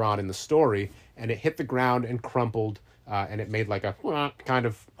earlier on in the story, and it hit the ground and crumpled, and it made like a kind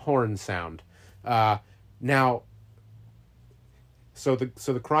of horn sound. Now, so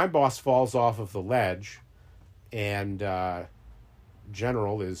the crime boss falls off of the ledge, and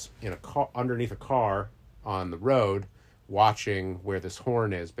General is in a car, underneath a car on the road, watching where this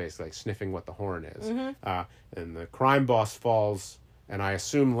horn is, basically like sniffing what the horn is. Mm-hmm. And the crime boss falls, and I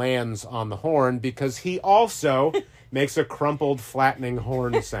assume lands on the horn, because he also makes a crumpled, flattening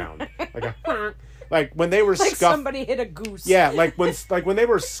horn sound, like when they were like somebody hit a goose. Yeah, like when they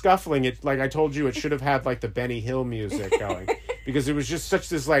were scuffling it. Like I told you, it should have had like the Benny Hill music going, because it was just such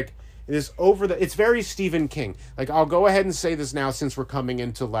this like this it's very Stephen King. Like, I'll go ahead and say this now, since we're coming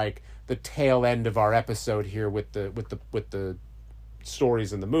into like the tail end of our episode here with the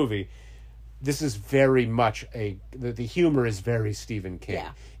stories in the movie. This is very much the humor is very Stephen King.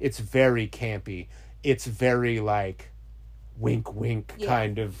 Yeah. It's very campy. It's very like wink wink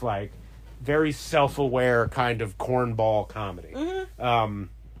kind of like very self-aware kind of cornball comedy. Mm-hmm.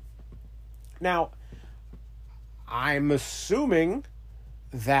 Now, I'm assuming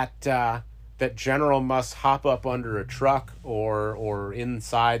that that General must hop up under a truck or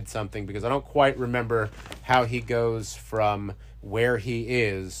inside something, because I don't quite remember how he goes from where he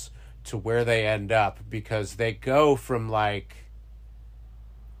is to where they end up, because they go from like,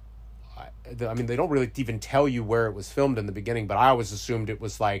 I mean, they don't really even tell you where it was filmed in the beginning, but I always assumed it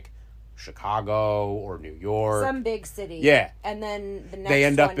was like Chicago or New York. Some big city. Yeah. And then the next they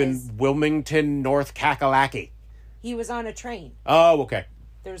end up one in Wilmington, North Kakalaki. He was on a train. Oh, okay.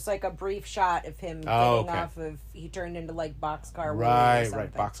 There's like a brief shot of him getting off of, he turned into like Boxcar Willie or something.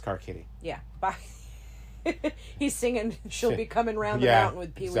 Right, Boxcar Kitty. Yeah. He's singing She'll Be Coming Round the Mountain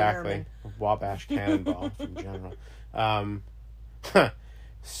with Pee Wee Herman. Wabash Cannonball from General.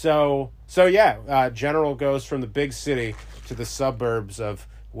 So yeah, General goes from the big city to the suburbs of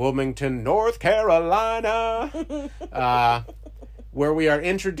Wilmington, North Carolina, where we are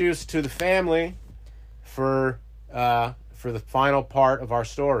introduced to the family for the final part of our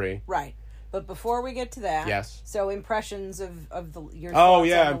story. Right. But before we get to that, yes. So impressions of your thoughts on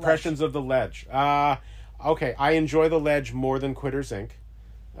the impressions ledge. Of the ledge. Okay, I enjoy the ledge more than Quitters Inc.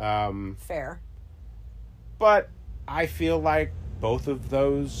 Fair. But I feel like both of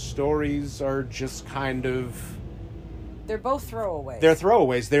those stories are just kind of... They're both throwaways. They're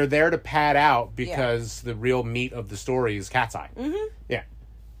throwaways. They're there to pad out because the real meat of the story is Cat's Eye. Mm-hmm. Yeah.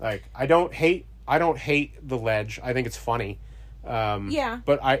 Like, I don't hate the ledge. I think it's funny. Yeah.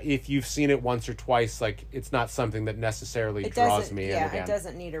 But if you've seen it once or twice, like, it's not something that necessarily draws me in again. Yeah, it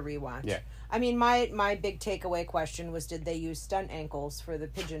doesn't need a rewatch. Yeah. I mean, my big takeaway question was, did they use stunt ankles for the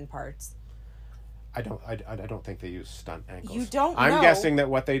pigeon parts? I don't think they use stunt ankles. You don't know. I'm guessing that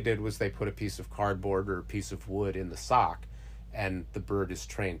what they did was they put a piece of cardboard or a piece of wood in the sock, and the bird is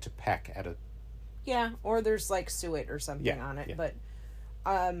trained to peck at a... Yeah, or there's like suet or something on it. Yeah. But,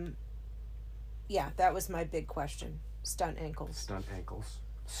 yeah, that was my big question. Stunt ankles. Stunt ankles.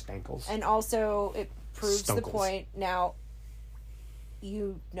 Stankles. And also, it proves Stunkles. the point. Now,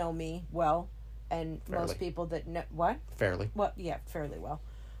 you know me well, and Fairly. most people that know... What? Fairly. Well, yeah, fairly well.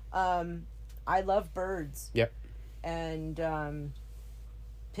 I love birds. Yep. And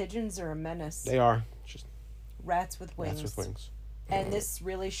pigeons are a menace. They are. Just rats with wings. Rats with wings. And this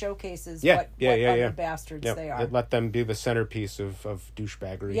really showcases what utter bastards they are. It let them be the centerpiece of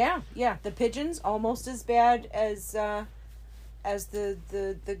douchebaggery. Yeah. The pigeons almost as bad as the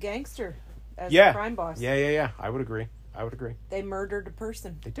gangster, as the crime boss. Yeah. I would agree. They murdered a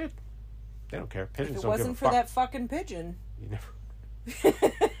person. They did. They don't care. Pigeons if it don't wasn't give a for fuck. that fucking pigeon, You never.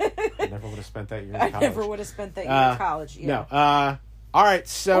 I never would have spent that year in college. I never would have spent that year in college. Yeah. No. All right,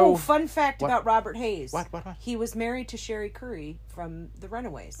 so... fun fact about Robert Hayes. What? He was married to Sherry Curry from The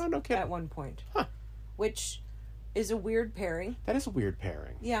Runaways. Oh, no kidding. At one point. Huh. Which is a weird pairing. That is a weird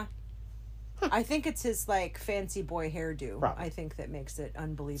pairing. Yeah. Huh. I think it's his, like, fancy boy hairdo. Probably. I think that makes it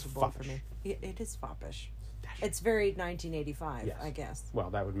unbelievable for me. It is foppish. It's very 1985, yes. I guess. Well,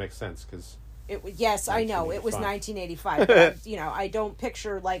 that would make sense, because... Yes, I know. It was 1985. But, I don't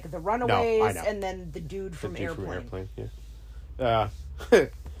picture, like, The Runaways and then the dude from Airplane. Yeah.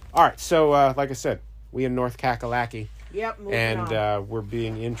 All right, so, like I said, we in North Kakalaki. Yep, moving on. And we're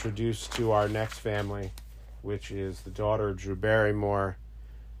being introduced to our next family, which is the daughter of Drew Barrymore,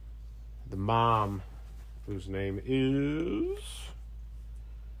 the mom, whose name is...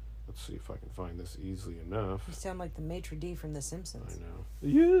 Let's see if I can find this easily enough. You sound like the maitre d' from The Simpsons. I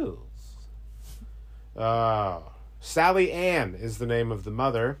know. Yes. Sally Ann is the name of the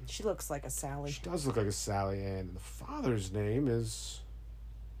mother. She looks like a Sally. She does look like a Sally Ann. And the father's name is...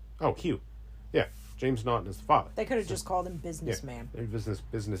 Oh, Hugh. Yeah, James Naughton is the father. They could have just called him businessman. Yeah,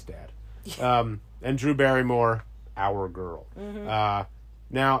 business dad. And Drew Barrymore, our girl. Mm-hmm.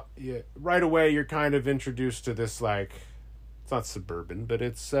 Now, right away, you're kind of introduced to this, like... It's not suburban, but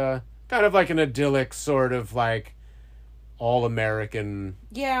it's kind of like an idyllic sort of, like, all-American...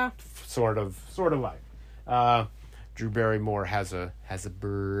 Yeah. Sort of life. Drew Barrymore has a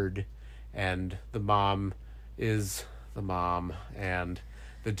bird, and the mom is the mom, and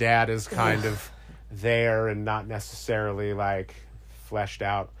the dad is kind of there and not necessarily like fleshed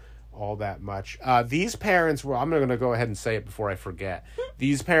out all that much. These parents were, I'm going to go ahead and say it before I forget.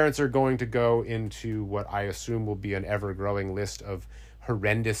 These parents are going to go into what I assume will be an ever-growing list of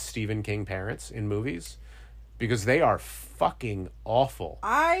horrendous Stephen King parents in movies, because they are fucking awful.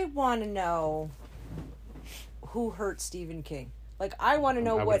 I want to know who hurt Stephen King. Like, I want to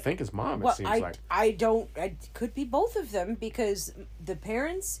know I would think his mom, it seems like. It could be both of them, because the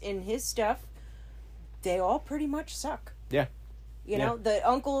parents in his stuff, they all pretty much suck. Yeah. You know, the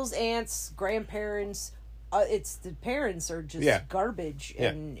uncles, aunts, grandparents, it's the parents are just garbage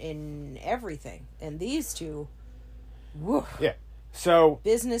in everything. And these two, woof. Yeah. So...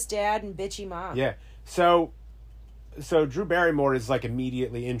 Business dad and bitchy mom. Yeah. So Drew Barrymore is, like,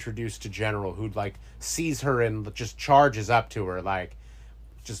 immediately introduced to General, who, like, sees her and just charges up to her, like,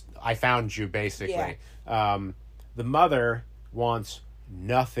 just, I found you, basically. Yeah. The mother wants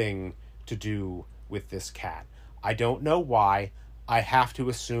nothing to do with this cat. I don't know why. I have to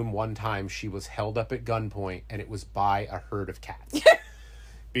assume one time she was held up at gunpoint, and it was by a herd of cats.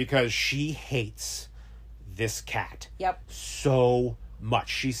 Because she hates this cat. Yep. So much.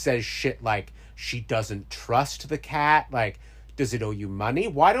 She says shit like... She doesn't trust the cat. Like, does it owe you money?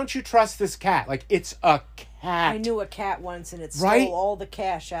 Why don't you trust this cat? Like, it's a cat. I knew a cat once, and it stole all the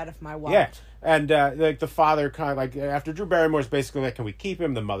cash out of my wallet. Yeah. And, like, the father kind of, like, after Drew Barrymore's basically like, can we keep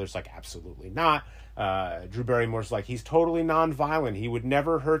him? The mother's like, absolutely not. Drew Barrymore's like, he's totally nonviolent. He would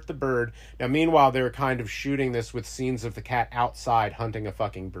never hurt the bird. Now, meanwhile, they're kind of shooting this with scenes of the cat outside hunting a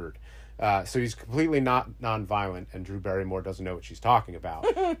fucking bird. So he's completely not nonviolent, and Drew Barrymore doesn't know what she's talking about.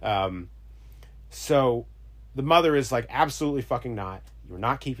 So the mother is like, absolutely fucking not. You're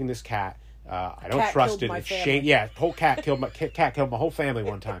not keeping this cat. I don't trust it. It's shame. Yeah, whole cat killed my whole family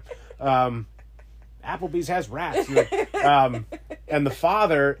one time. Applebee's has rats. And the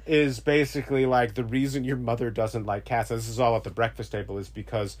father is basically like, the reason your mother doesn't like cats, and this is all at the breakfast table, is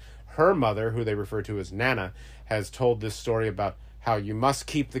because her mother, who they refer to as Nana, has told this story about how you must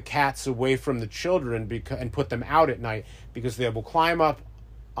keep the cats away from the children and put them out at night because they will climb up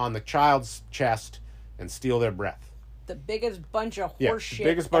on the child's chest and steal their breath. The biggest bunch of Yeah, horse shit. the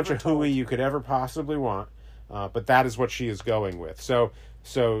biggest bunch of told. hooey you could ever possibly want. But that is what she is going with. So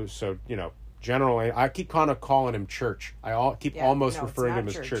you know, generally, I keep kind of calling him Church. Keep almost referring to him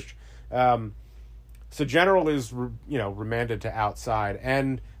as Church. So General is, remanded to outside.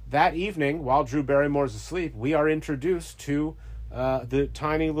 And that evening, while Drew Barrymore's asleep, we are introduced to the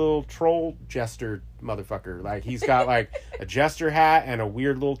tiny little troll jester motherfucker. Like, he's got, like, a jester hat and a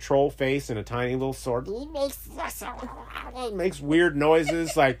weird little troll face and a tiny little sword. He makes weird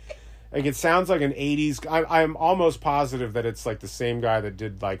noises, like it sounds like an 80s... I'm almost positive that it's, like, the same guy that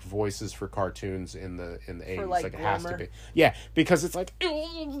did, like, voices for cartoons in the 80s. like it has to Glomer. be. Yeah, because it's like...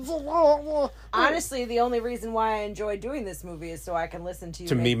 Honestly, the only reason why I enjoy doing this movie is so I can listen to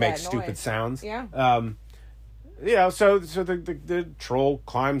you make that stupid noise. sounds. Yeah. So the troll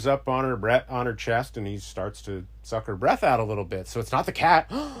climbs up on her chest and he starts to suck her breath out a little bit. So it's not the cat,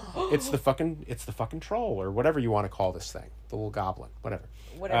 it's the fucking troll or whatever you want to call this thing, the little goblin, whatever.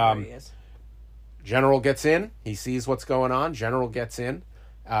 Whatever he is. General gets in. He sees what's going on. General gets in.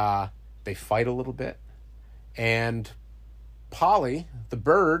 They fight a little bit, and Polly, the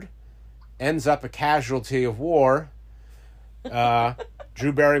bird, ends up a casualty of war.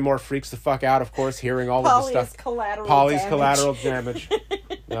 Drew Barrymore freaks the fuck out, of course, hearing all of the stuff. Polly's collateral damage.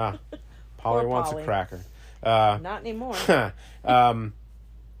 Polly Poor wants Polly. a cracker. Not anymore.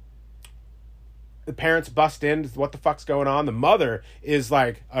 The parents bust in. What the fuck's going on? The mother is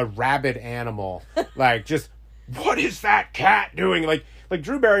like a rabid animal. Like, just, what is that cat doing? Like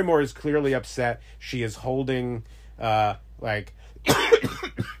Drew Barrymore is clearly upset. She is holding,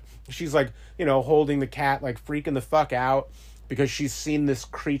 she's like, holding the cat, like freaking the fuck out because she's seen this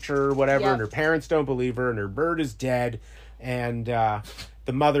creature or whatever, Yep. and her parents don't believe her, and her bird is dead. And the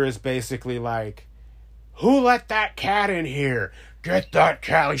mother is basically like, who let that cat in here? Get that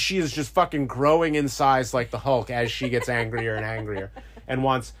cat. Like, she is just fucking growing in size like the Hulk as she gets angrier and angrier and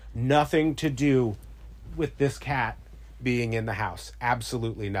wants nothing to do with this cat being in the house.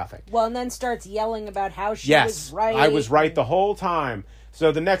 Absolutely nothing. Well, and then starts yelling about how she Yes, was right. I was right the whole time.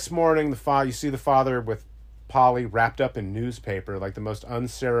 So the next morning, you see the father with Polly wrapped up in newspaper, like the most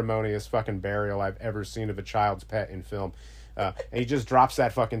unceremonious fucking burial I've ever seen of a child's pet in film. And he just drops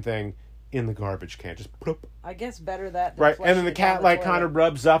that fucking thing in the garbage can. Just ploop. I guess better that than Right, and then flushing the it down cat, like, toilet. kind of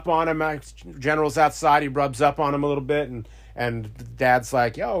rubs up on him. General's outside, he rubs up on him a little bit, and Dad's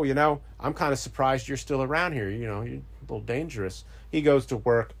like, yo, I'm kind of surprised you're still around here. You're a little dangerous. He goes to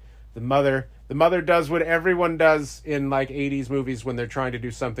work. The mother does what everyone does in, like, 80s movies when they're trying to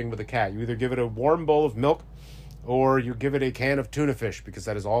do something with a cat. You either give it a warm bowl of milk, or you give it a can of tuna fish, because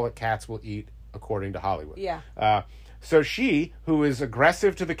that is all that cats will eat, according to Hollywood. Yeah. So she, who is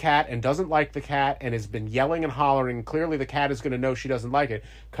aggressive to the cat and doesn't like the cat and has been yelling and hollering, clearly the cat is going to know she doesn't like it,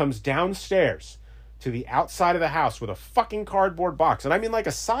 comes downstairs to the outside of the house with a fucking cardboard box. And I mean, like,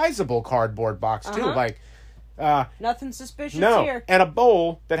 a sizable cardboard box, too. Like, nothing suspicious no, here. and a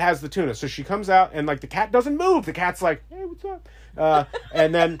bowl that has the tuna. So she comes out, and, like, the cat doesn't move. The cat's like, hey, what's up?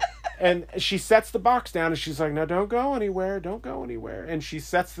 And she sets the box down, and she's like, no, don't go anywhere. And she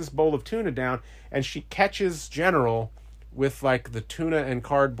sets this bowl of tuna down, and she catches General with, like, the tuna and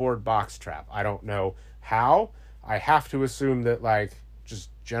cardboard box trap. I don't know how. I have to assume that, like, just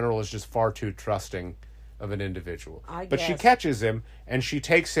General is just far too trusting of an individual. But she guess. catches him, and she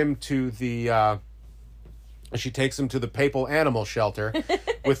takes him to the papal animal shelter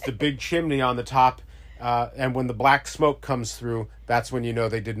with the big chimney on the top. And when the black smoke comes through, that's when you know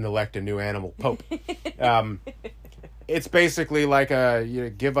they didn't elect a new animal pope. It's basically like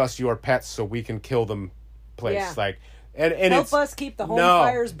give us your pets so we can kill them place. Yeah. Like, and Help us keep the home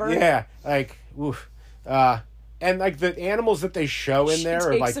fires burning. Yeah, like, oof. And, like, the animals that they show in there are,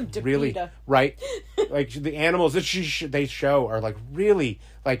 takes like, them to really... PETA. Right? Like, the animals that they show are, like, really...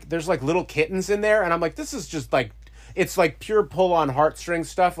 Like, there's, like, little kittens in there, and I'm like, this is just, like... It's, like, pure pull-on heartstring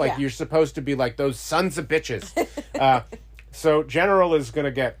stuff. Like, Yeah. you're supposed to be, like, those sons of bitches. So General's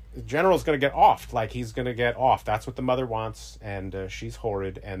gonna get offed. Like, he's gonna get off. That's what the mother wants, and she's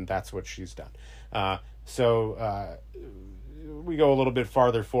horrid, and that's what she's done. So we go a little bit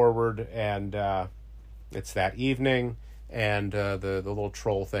farther forward, and it's that evening, and the little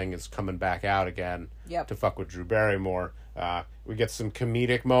troll thing is coming back out again to fuck with Drew Barrymore. We get some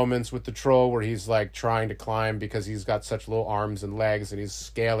comedic moments with the troll where he's, like, trying to climb because he's got such little arms and legs, and he's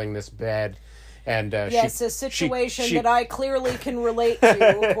scaling this bed. And yes, a situation that I clearly can relate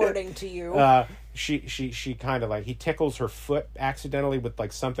to, according to you. She kind of, like, he tickles her foot accidentally with,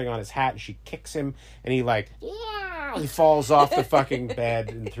 like, something on his hat, and she kicks him, and he, like, yeah, He falls off the fucking bed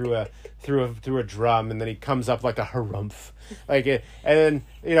and through a drum, and then he comes up like a harumph, like it. And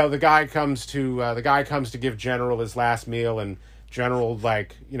then the guy comes to give General his last meal, and General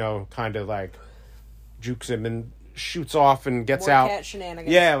kind of like jukes him and shoots off and gets More out. cat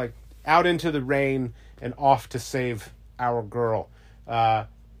shenanigans. Yeah, like out into the rain and off to save our girl.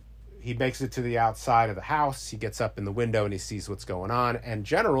 He makes it to the outside of the house. He gets up in the window and he sees what's going on. And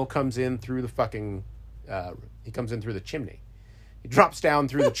General comes in through the fucking... he comes in through the chimney. He drops down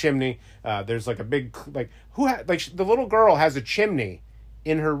through the chimney. There's like a big... the little girl has a chimney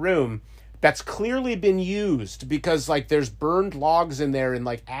in her room that's clearly been used because there's burned logs in there and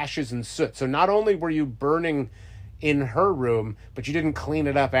ashes and soot. So not only were you burning in her room, but you didn't clean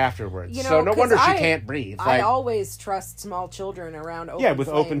it up afterwards. So no wonder she can't breathe. I always trust small children around open with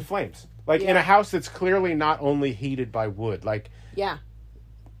open flames. In a house that's clearly not only heated by wood. Yeah.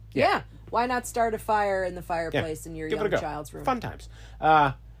 Why not start a fire in the fireplace in your young child's room? Fun times.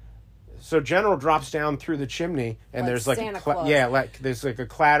 So General drops down through the chimney, and there's Santa Claus. there's a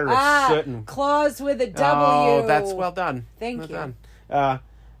clatter of soot and claws with a W. Oh, that's well done. Thank you. Done.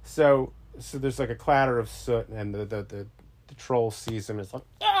 So there's a clatter of soot, and the troll sees him and is like,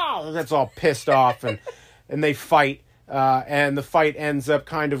 oh, that's all pissed off, and they fight, and the fight ends up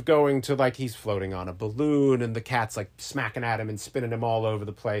kind of going to he's floating on a balloon, and the cat's smacking at him and spinning him all over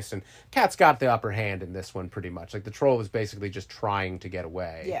the place, and cat's got the upper hand in this one pretty much. The troll is basically just trying to get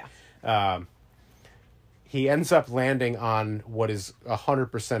away. Yeah. He ends up landing on what is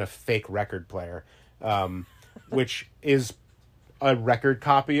 100% a fake record player, which is a record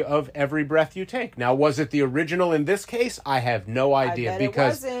copy of Every Breath You Take. Now, was it the original in this case? I have no idea,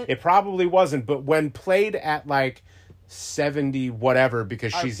 because it probably wasn't. But when played at 70 whatever,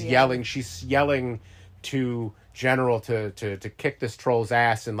 because she's yelling to General to kick this troll's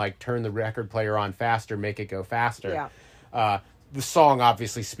ass and turn the record player on faster, make it go faster. Yeah. The song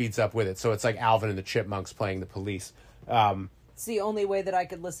obviously speeds up with it, so it's like Alvin and the Chipmunks playing the Police. It's the only way that I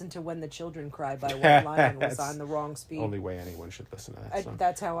could listen to When the Children Cry by White Lion was on the wrong speed. Only way anyone should listen to that song.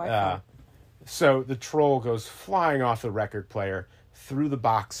 That's how I feel. So the troll goes flying off the record player through the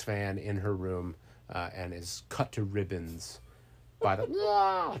box fan in her room, and is cut to ribbons by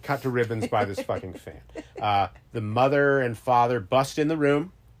this fucking fan. The mother and father bust in the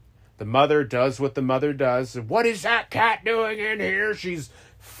room. The mother does what the mother does. What is that cat doing in here? She's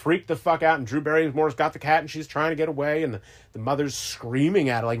freaked the fuck out, and Drew Barrymore's got the cat, and she's trying to get away, and the mother's screaming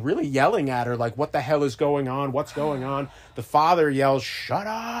at her, really yelling at her, what the hell is going on? What's going on? The father yells, shut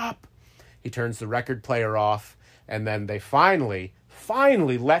up! He turns the record player off, and then they finally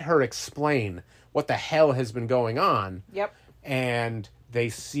let her explain what the hell has been going on. Yep. And they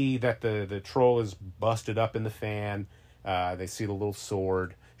see that the troll is busted up in the fan. They see the little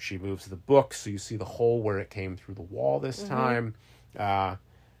sword. She moves the book, so you see the hole where it came through the wall this time.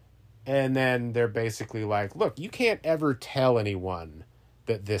 And then they're basically like, look, you can't ever tell anyone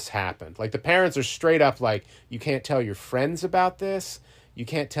that this happened. The parents are straight up you can't tell your friends about this. You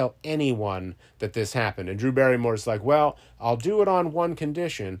can't tell anyone that this happened. And Drew Barrymore's like, well, I'll do it on one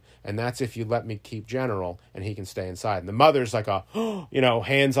condition, and that's if you let me keep General and he can stay inside. And the mother's like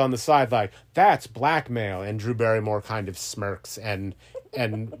hands on the side, that's blackmail. And Drew Barrymore kind of smirks and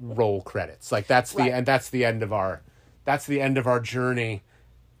roll credits. That's the end. That's the end of our journey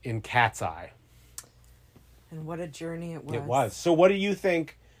in Cat's Eye. And what a journey it was. It was. So what do you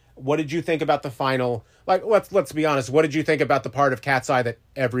think? What did you think about the final? Let's be honest. What did you think about the part of Cat's Eye that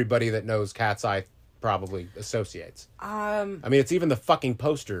everybody that knows Cat's Eye probably associates? I mean, it's even the fucking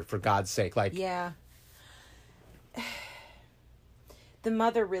poster, for God's sake. Yeah. The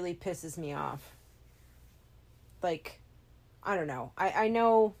mother really pisses me off. I don't know. I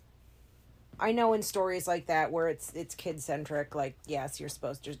know in stories like that where it's kid centric, yes,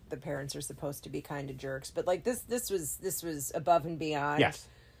 the parents are supposed to be kind of jerks, but this was above and beyond. Yes.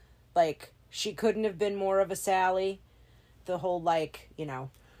 She couldn't have been more of a Sally. The whole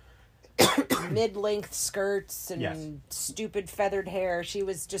mid-length skirts and stupid feathered hair. She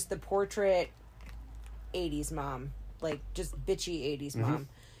was just the portrait 80s mom, just bitchy 80s mom.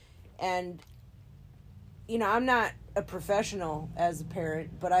 And I'm not a professional as a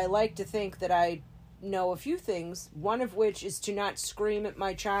parent, but I like to think that I know a few things, one of which is to not scream at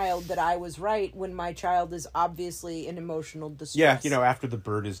my child that I was right when my child is obviously in emotional distress. Yeah, after the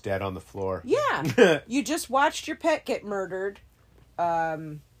bird is dead on the floor. Yeah. You just watched your pet get murdered.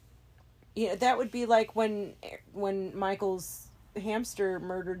 That would be like when Michael's hamster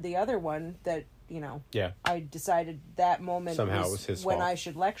murdered the other one, that, Yeah. I decided that moment somehow it was his when fault. I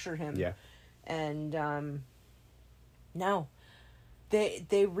should lecture him. Yeah. And no.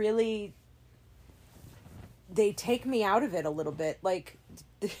 They really they take me out of it a little bit. Like,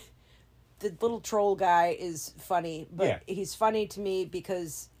 the little troll guy is funny, but he's funny to me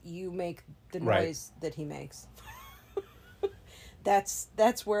because you make the noise that he makes.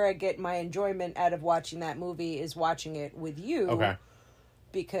 That's where I get my enjoyment out of watching that movie, is watching it with you. Okay.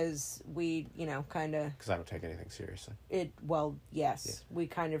 Because we, kind of... Because I don't take anything seriously. Yes. Yeah. We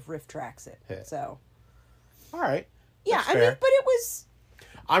kind of riff tracks it. Yeah. So. All right. Yeah, That's fair. but it was...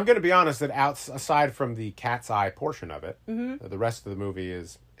 I'm going to be honest that aside from the cat's eye portion of it, the rest of the movie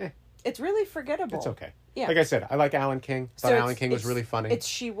is... It's really forgettable. It's okay. Yeah. Like I said, I like Alan King. Thought Alan King was really funny. It's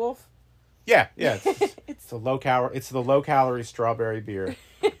She-Wolf. Yeah. It's the low calorie strawberry beer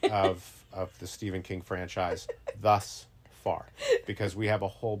of the Stephen King franchise thus far, because we have a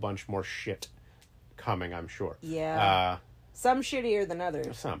whole bunch more shit coming, I'm sure. Yeah. Some shittier than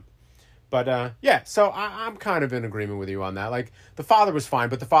others. Some. But, so I'm kind of in agreement with you on that. Like, the father was fine,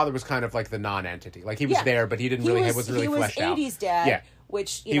 but the father was kind of like the non-entity. Like, he was there, but he didn't wasn't really fleshed out. He was 80s dad. Yeah.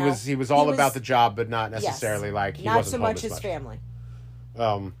 Which, he was all about the job, but not necessarily he not wasn't so home much as his much. family.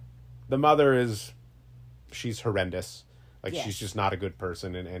 The mother she's horrendous. Like, yes. she's just not a good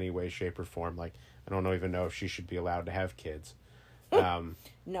person in any way, shape, or form. Like, I don't even know if she should be allowed to have kids.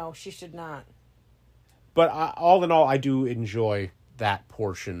 No, she should not. But all in all, I do enjoy that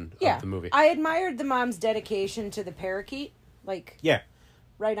portion of the movie. I admired the mom's dedication to the parakeet. Like,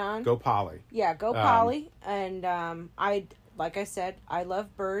 right on. Go Polly. Yeah, go Polly. And like I said, I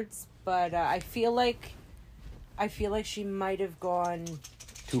love birds, but I feel like she might have gone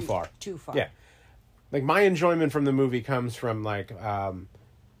too far. Too far. Yeah. Like, my enjoyment from the movie comes from, like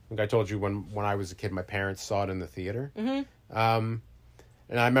I told you when I was a kid, my parents saw it in the theater. Mm-hmm.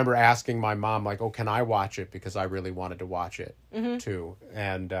 And I remember asking my mom, like, oh, can I watch it? Because I really wanted to watch it, too.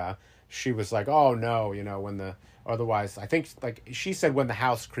 And she was like, oh, no, otherwise, I think, like, she said when the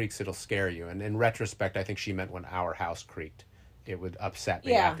house creaks, it'll scare you. And in retrospect, I think she meant when our house creaked, it would upset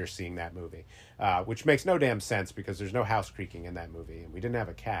me after seeing that movie. Which makes no damn sense, because there's no house creaking in that movie. And we didn't have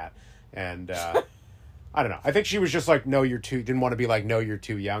a cat. And I don't know. I think she was just like, didn't want to be like, no, you're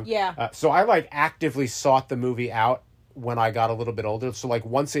too young. Yeah. So I, like, actively sought the movie out when I got a little bit older. So, like,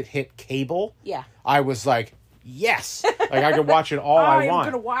 once it hit cable, I was like, yes, like, I could watch it all I want.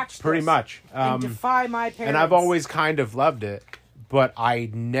 I'm gonna watch pretty this much. and defy my parents. And I've always kind of loved it, but I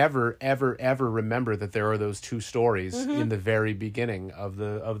never, ever, ever remember that there are those two stories in the very beginning of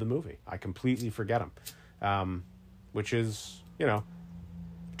the movie. I completely forget them, which is,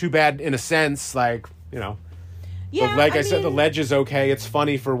 too bad in a sense. Like, Yeah, but like I said, the ledge is okay. It's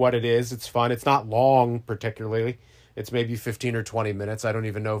funny for what it is. It's fun. It's not long, particularly. It's maybe 15 or 20 minutes. I don't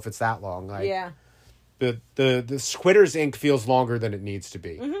even know if it's that long. Like, the Squitters Inc. feels longer than it needs to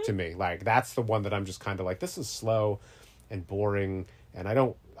be to me. Like, that's the one that I'm just kind of like, this is slow and boring, and I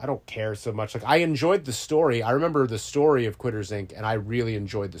don't care so much. Like, I enjoyed the story. I remember the story of Quitters Inc., and I really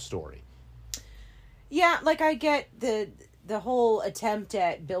enjoyed the story. Yeah, like, I get the whole attempt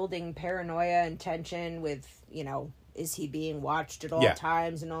at building paranoia and tension with, is he being watched at all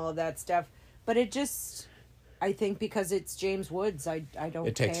times and all of that stuff. But it just, I think because it's James Woods, I don't care.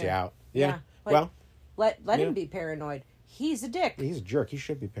 It takes you out. Yeah. Like, let him be paranoid. He's a dick. He's a jerk. He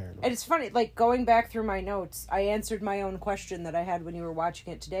should be paranoid. And it's funny, like, going back through my notes, I answered my own question that I had when you were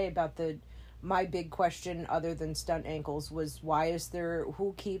watching it today about my big question, other than stunt ankles, was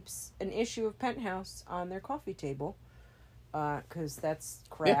who keeps an issue of Penthouse on their coffee table? Because that's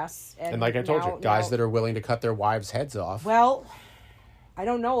crass. Yeah. And like I told you, guys that are willing to cut their wives' heads off. Well, I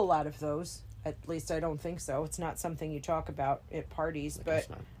don't know a lot of those. At least I don't think so. It's not something you talk about at parties, but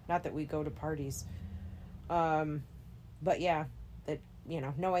not that we go to parties. But yeah, that,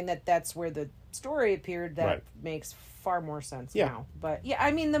 knowing that that's where the story appeared, that makes far more sense now. But yeah,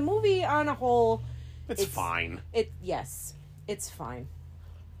 I mean, the movie on a whole, it's fine. Yes, it's fine.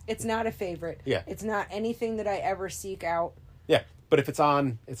 It's not a favorite. Yeah. It's not anything that I ever seek out. Yeah, but if it's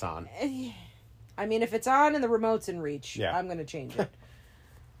on, it's on. I mean, if it's on and the remote's in reach, I'm going to change it.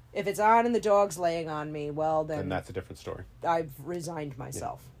 If it's on and the dog's laying on me, well, then that's a different story. I've resigned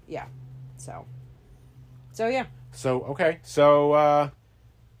myself. Yeah. So yeah. So, okay. So,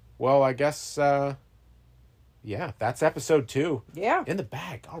 well, I guess, that's episode 2. Yeah. In the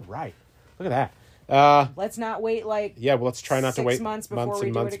bag. All right. Look at that. Let's not wait let's try not to wait months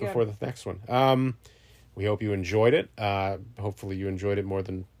and months before the next one. We hope you enjoyed it. Hopefully you enjoyed it more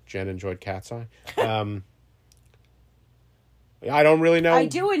than Jen enjoyed Cat's Eye. I don't really know. I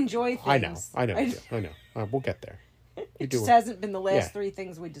do enjoy things. I know. We'll get there. It just hasn't been the last 3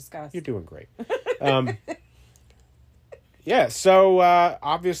 things we discussed. You're doing great. So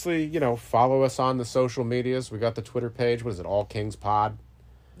obviously, follow us on the social medias. We got the Twitter page. What is it? All Kings Pod.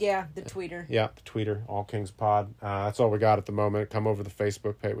 Yeah, the tweeter. Yeah, the tweeter, All Kings Pod. That's all we got at the moment. Come over to the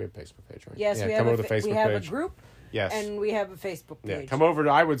Facebook page. We have a Facebook page, right? Yes, yeah, we have, come over to the Facebook we have page. a group. Yes. And we have a Facebook page. Yeah, come over to,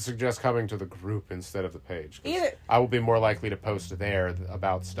 I would suggest coming to the group instead of the page. Either. I will be more likely to post there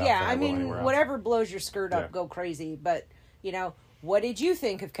about stuff. Yeah, than I will mean, anywhere else. whatever blows your skirt up, Yeah. go crazy. But, you know, what did you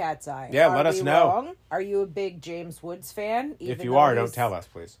think of Cat's Eye? Yeah, let us know. Wrong? Are you a big James Woods fan? If you are, don't tell us,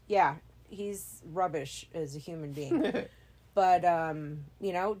 please. Yeah, he's rubbish as a human being. But,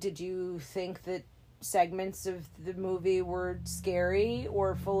 you know, did you think that segments of the movie were scary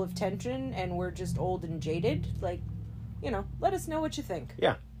or full of tension and we're just old and jaded? Like, you know, let us know what you think.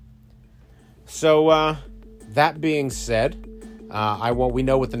 Yeah. So, that being said, we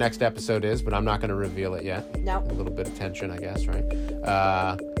know what the next episode is, but I'm not going to reveal it yet. No. A little bit of tension, I guess, right?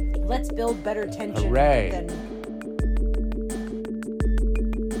 Let's build better tension Hooray. than